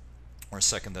 Thessalonians, or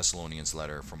 2 Thessalonians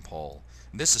letter from Paul.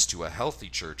 And this is to a healthy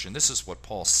church, and this is what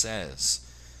Paul says,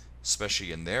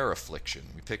 especially in their affliction.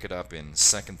 We pick it up in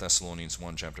 2 Thessalonians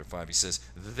 1, chapter 5. He says,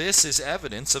 this is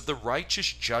evidence of the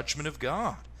righteous judgment of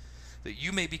God, that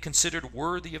you may be considered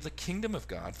worthy of the kingdom of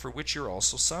God, for which you're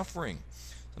also suffering.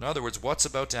 In other words, what's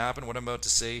about to happen, what I'm about to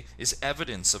say, is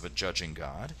evidence of a judging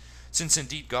God, since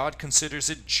indeed God considers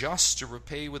it just to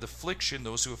repay with affliction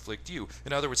those who afflict you.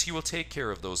 In other words, he will take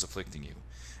care of those afflicting you,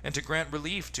 and to grant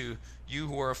relief to you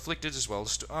who are afflicted as well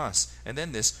as to us. And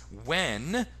then this,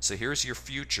 when, so here's your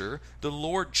future, the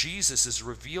Lord Jesus is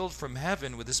revealed from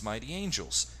heaven with his mighty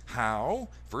angels. How?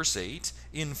 Verse 8,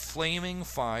 in flaming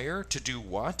fire, to do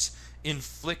what?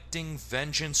 Inflicting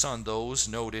vengeance on those,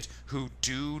 note it, who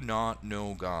do not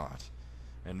know God,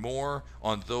 and more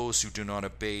on those who do not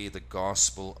obey the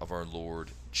gospel of our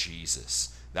Lord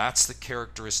Jesus. That's the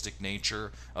characteristic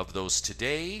nature of those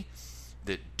today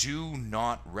that do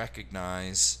not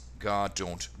recognize God,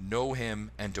 don't know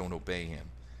him, and don't obey him.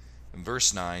 In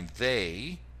verse 9,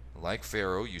 they, like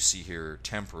Pharaoh, you see here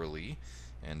temporally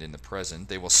and in the present,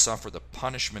 they will suffer the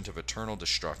punishment of eternal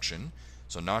destruction.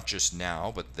 So not just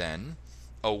now, but then,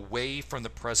 away from the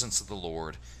presence of the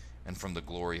Lord and from the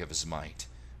glory of his might.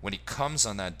 when he comes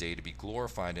on that day to be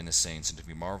glorified in his saints and to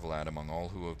be marveled at among all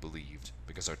who have believed,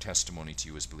 because our testimony to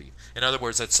you is believed. In other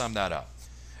words, let's sum that up.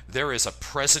 There is a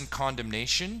present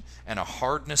condemnation and a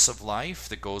hardness of life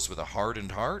that goes with a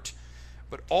hardened heart,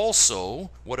 but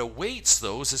also what awaits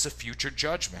those is a future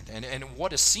judgment. And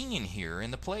what is seen here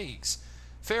in the plagues.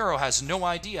 Pharaoh has no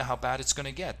idea how bad it's going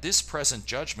to get. This present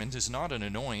judgment is not an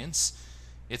annoyance.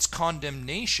 It's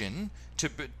condemnation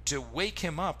to wake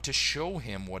him up, to show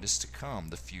him what is to come,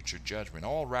 the future judgment,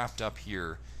 all wrapped up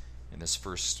here in this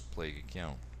first plague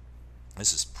account.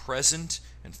 This is present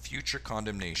and future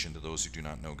condemnation to those who do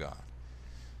not know God.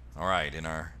 All right, in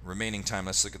our remaining time,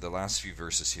 let's look at the last few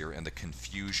verses here and the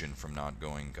confusion from not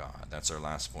knowing God. That's our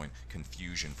last point,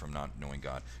 confusion from not knowing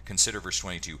God. Consider verse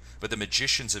 22. But the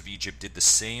magicians of Egypt did the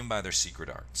same by their secret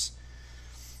arts.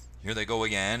 Here they go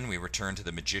again. We return to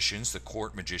the magicians, the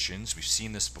court magicians. We've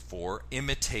seen this before,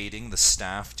 imitating the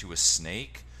staff to a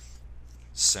snake,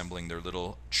 assembling their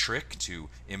little trick to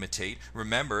imitate.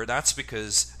 Remember, that's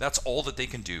because that's all that they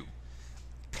can do.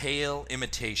 Pale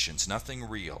imitations, nothing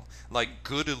real. Like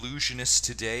good illusionists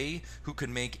today who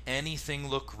can make anything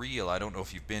look real. I don't know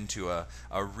if you've been to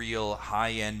a real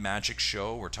high-end magic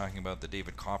show. We're talking about the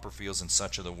David Copperfields and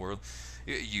such of the world.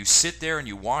 You sit there and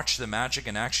you watch the magic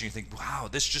in action, you think, wow,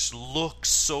 this just looks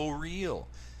so real.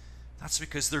 That's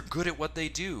because they're good at what they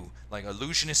do. Like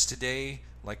illusionists today,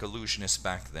 like illusionists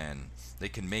back then. They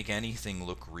can make anything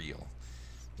look real.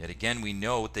 Yet again, we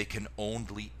know they can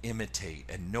only imitate.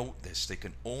 And note this, they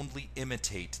can only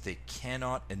imitate. They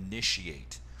cannot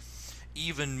initiate.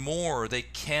 Even more, they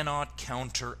cannot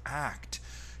counteract.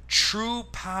 True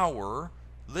power,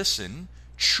 listen,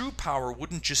 true power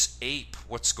wouldn't just ape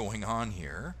what's going on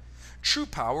here. True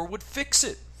power would fix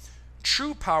it.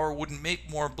 True power wouldn't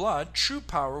make more blood. True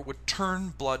power would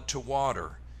turn blood to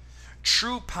water.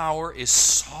 True power is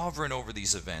sovereign over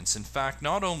these events. In fact,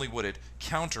 not only would it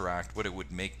counteract, but it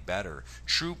would make better.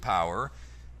 True power,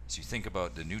 as you think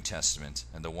about the New Testament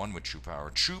and the one with true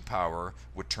power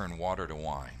would turn water to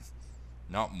wine,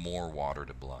 not more water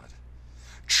to blood.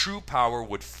 True power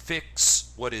would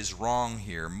fix what is wrong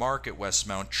here. Mark at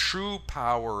Westmount, true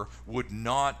power would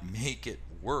not make it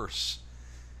worse.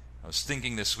 I was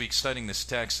thinking this week, studying this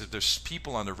text, that there's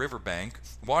people on the riverbank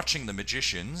watching the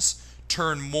magicians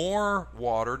turn more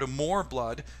water to more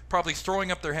blood, probably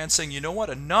throwing up their hands saying, you know what,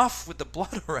 enough with the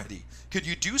blood already. Could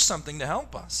you do something to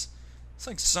help us? It's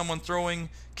like someone throwing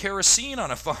kerosene on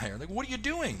a fire. Like, what are you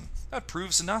doing? That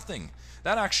proves nothing.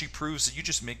 That actually proves that you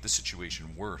just make the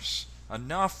situation worse.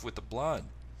 Enough with the blood.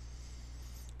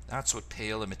 That's what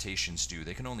pale imitations do.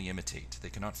 They can only imitate. They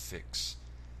cannot fix.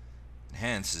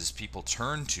 Hence, as people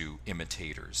turn to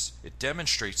imitators, it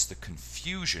demonstrates the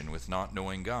confusion with not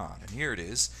knowing God. And here it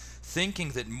is, thinking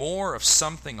that more of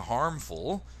something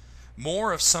harmful,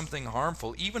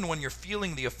 even when you're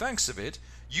feeling the effects of it,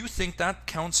 you think that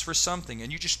counts for something,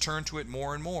 and you just turn to it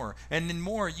more and more. And in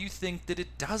more, you think that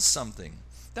it does something.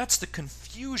 That's the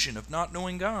confusion of not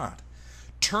knowing God.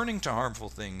 Turning to harmful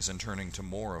things and turning to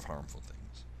more of harmful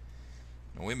things.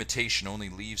 No, imitation only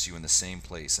leaves you in the same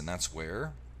place, and that's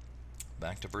where?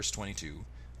 Back to verse 22,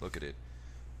 look at it.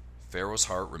 Pharaoh's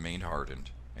heart remained hardened,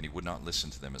 and he would not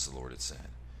listen to them as the Lord had said.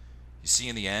 You see,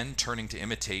 in the end, turning to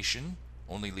imitation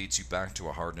only leads you back to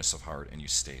a hardness of heart, and you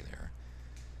stay there.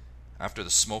 After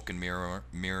the smoke and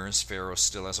mirrors, Pharaoh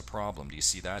still has a problem. Do you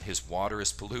see that? His water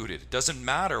is polluted. It doesn't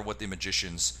matter what the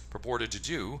magicians purported to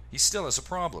do, he still has a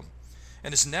problem.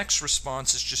 And his next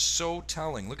response is just so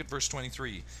telling. Look at verse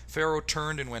 23. Pharaoh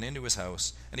turned and went into his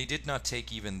house, and he did not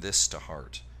take even this to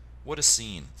heart. What a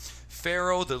scene.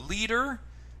 Pharaoh, the leader,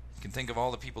 you can think of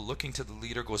all the people looking to the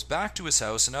leader, goes back to his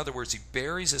house. In other words, he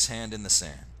buries his hand in the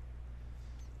sand.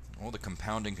 Oh, the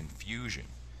compounding confusion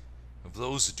of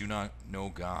those who do not know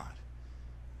God.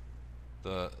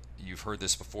 You've heard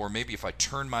this before. Maybe if I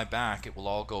turn my back, it will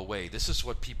all go away. This is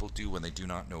what people do when they do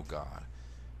not know God.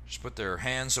 Just put their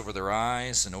hands over their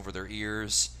eyes and over their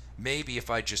ears. Maybe if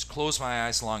I just close my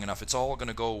eyes long enough, it's all going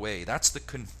to go away. That's the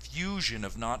confusion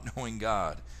of not knowing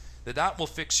God. That will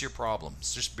fix your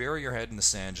problems. Just bury your head in the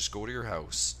sand. Just go to your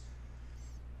house.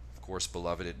 Of course,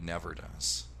 beloved, it never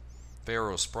does.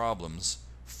 Pharaoh's problems,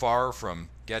 far from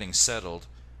getting settled,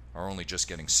 are only just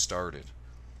getting started.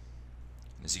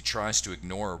 As he tries to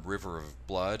ignore a river of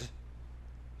blood,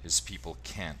 his people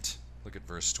can't. Look at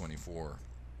verse 24.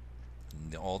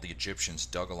 And all the Egyptians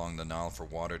dug along the Nile for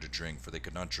water to drink, for they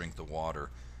could not drink the water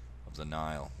of the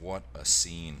Nile. What a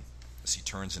scene. As he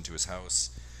turns into his house,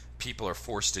 people are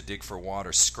forced to dig for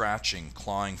water, scratching,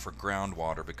 clawing for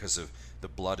groundwater because of the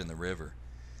blood in the river.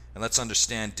 And let's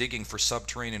understand, digging for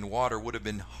subterranean water would have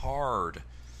been hard.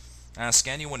 Ask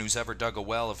anyone who's ever dug a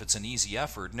well if it's an easy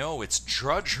effort. No, it's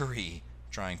drudgery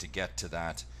trying to get to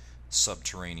that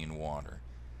subterranean water.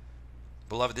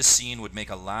 Beloved, this scene would make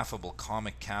a laughable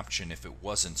comic caption if it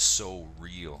wasn't so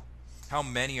real. How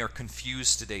many are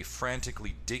confused today,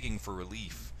 frantically digging for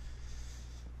relief?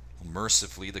 Well,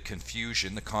 mercifully, the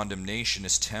confusion, the condemnation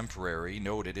is temporary.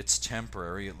 Noted, it's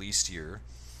temporary, at least here.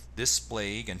 This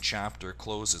plague and chapter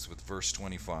closes with verse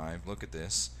 25. Look at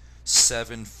this.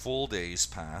 7 full days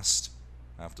passed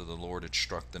after the Lord had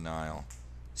struck the Nile.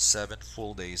 7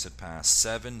 full days had passed.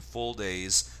 7 full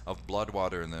days of blood,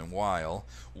 water, and then while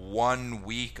 1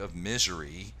 week of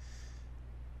misery,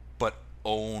 but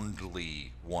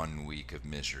only 1 week of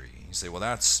misery. You say, well,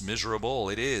 that's miserable.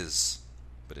 It is,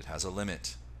 but it has a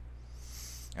limit.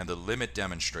 And the limit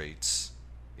demonstrates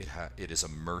it is a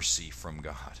mercy from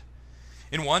God.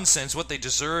 In one sense, what they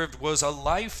deserved was a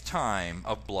lifetime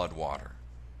of blood water.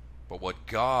 But what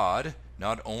God,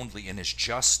 not only in his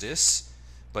justice,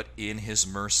 but in his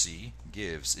mercy,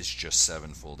 gives is just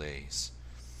 7 full days.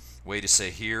 Way to say,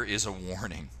 here is a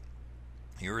warning.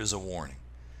 Here is a warning.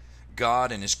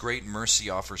 God, in his great mercy,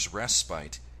 offers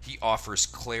respite. He offers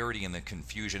clarity in the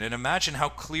confusion. And imagine how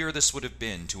clear this would have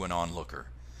been to an onlooker.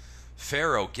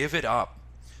 Pharaoh, give it up.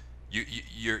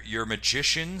 Your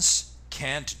magicians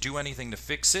can't do anything to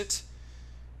fix it.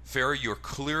 Pharaoh, you're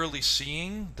clearly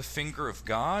seeing the finger of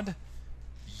God.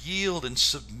 Yield and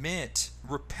submit,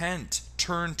 repent,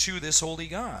 turn to this holy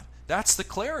God. That's the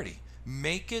clarity.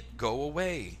 Make it go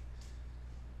away.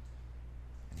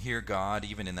 And here God,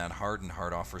 even in that hardened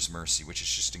heart, offers mercy, which is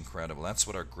just incredible. That's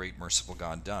what our great merciful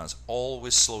God does.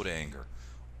 Always slow to anger.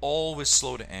 Always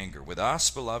slow to anger. With us,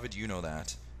 beloved, you know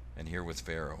that. And here with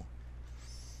Pharaoh.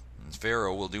 And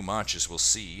Pharaoh will do much, as we'll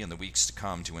see in the weeks to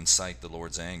come, to incite the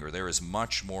Lord's anger. There is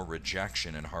much more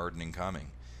rejection and hardening coming.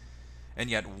 And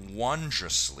yet,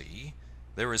 wondrously,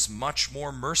 there is much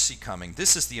more mercy coming.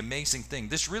 This is the amazing thing.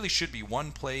 This really should be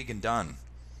 1 plague and done.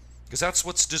 Because that's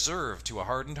what's deserved to a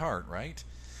hardened heart, right?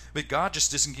 But God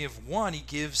just doesn't give 1, he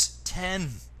gives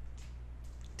 10.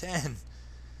 10.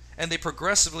 And they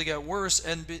progressively get worse,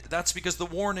 and that's because the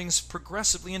warnings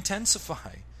progressively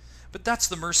intensify. But that's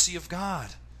the mercy of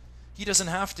God. He doesn't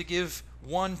have to give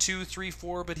 1, 2, 3,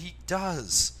 4, but he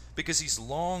does, because he's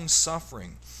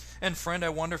long-suffering. And friend, I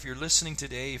wonder if you're listening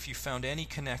today, if you found any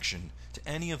connection to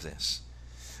any of this.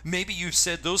 Maybe you've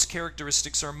said, those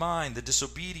characteristics are mine, the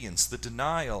disobedience, the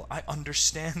denial. I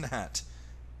understand that.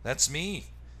 That's me.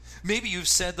 Maybe you've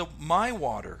said that my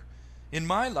water in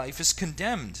my life is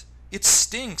condemned. It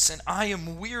stinks, and I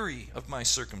am weary of my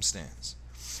circumstance.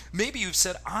 Maybe you've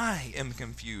said, I am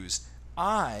confused.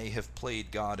 I have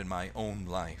played God in my own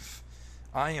life.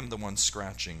 I am the one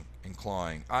scratching and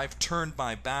clawing. I've turned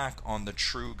my back on the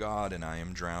true God, and I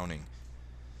am drowning.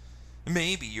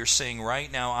 Maybe you're saying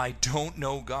right now, I don't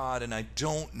know God, and I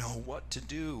don't know what to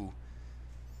do.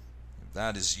 If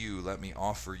that is you, let me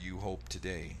offer you hope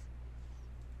today.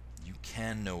 You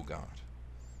can know God.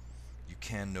 You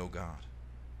can know God.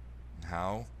 And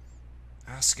how?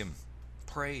 Ask him.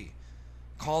 Pray.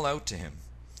 Call out to him.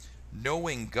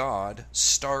 Knowing God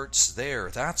starts there.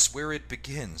 That's where it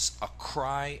begins. A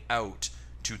cry out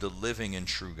to the living and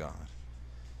true God.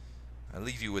 I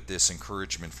leave you with this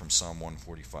encouragement from Psalm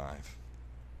 145.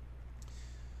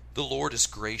 The Lord is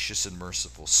gracious and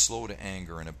merciful, slow to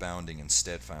anger and abounding in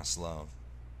steadfast love.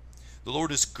 The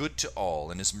Lord is good to all,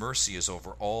 and his mercy is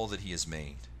over all that he has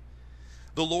made.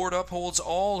 The Lord upholds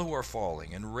all who are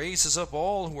falling, and raises up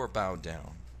all who are bowed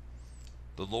down.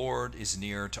 The Lord is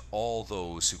near to all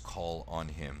those who call on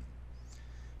him,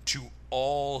 to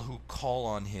all who call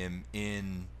on him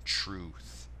in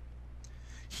truth.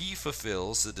 He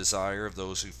fulfills the desire of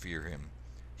those who fear him.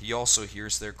 He also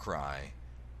hears their cry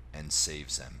and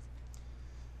saves them.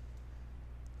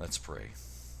 Let's pray.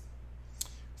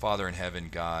 Father in heaven,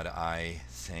 God, I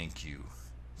thank you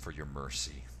for your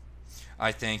mercy.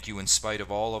 I thank you in spite of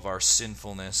all of our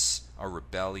sinfulness, our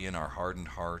rebellion, our hardened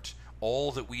heart,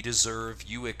 all that we deserve,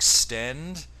 you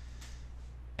extend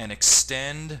and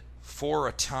extend for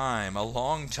a time, a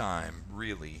long time,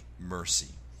 really,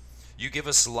 mercy. You give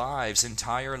us lives,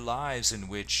 entire lives in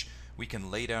which we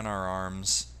can lay down our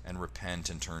arms and repent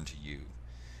and turn to you.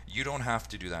 You don't have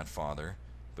to do that, Father,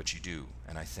 but you do,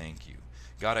 and I thank you.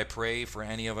 God, I pray for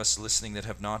any of us listening that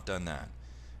have not done that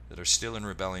are still in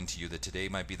rebellion to you, that today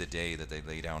might be the day that they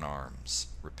lay down arms,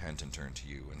 repent and turn to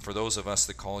you. And for those of us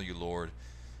that call you Lord,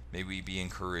 may we be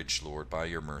encouraged, Lord, by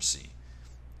your mercy,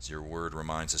 as your word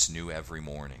reminds us new every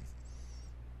morning.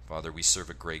 Father, we serve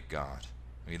a great God.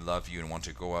 We love you and want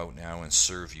to go out now and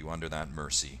serve you under that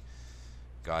mercy.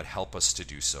 God, help us to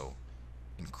do so.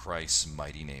 In Christ's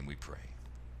mighty name we pray.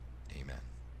 Amen.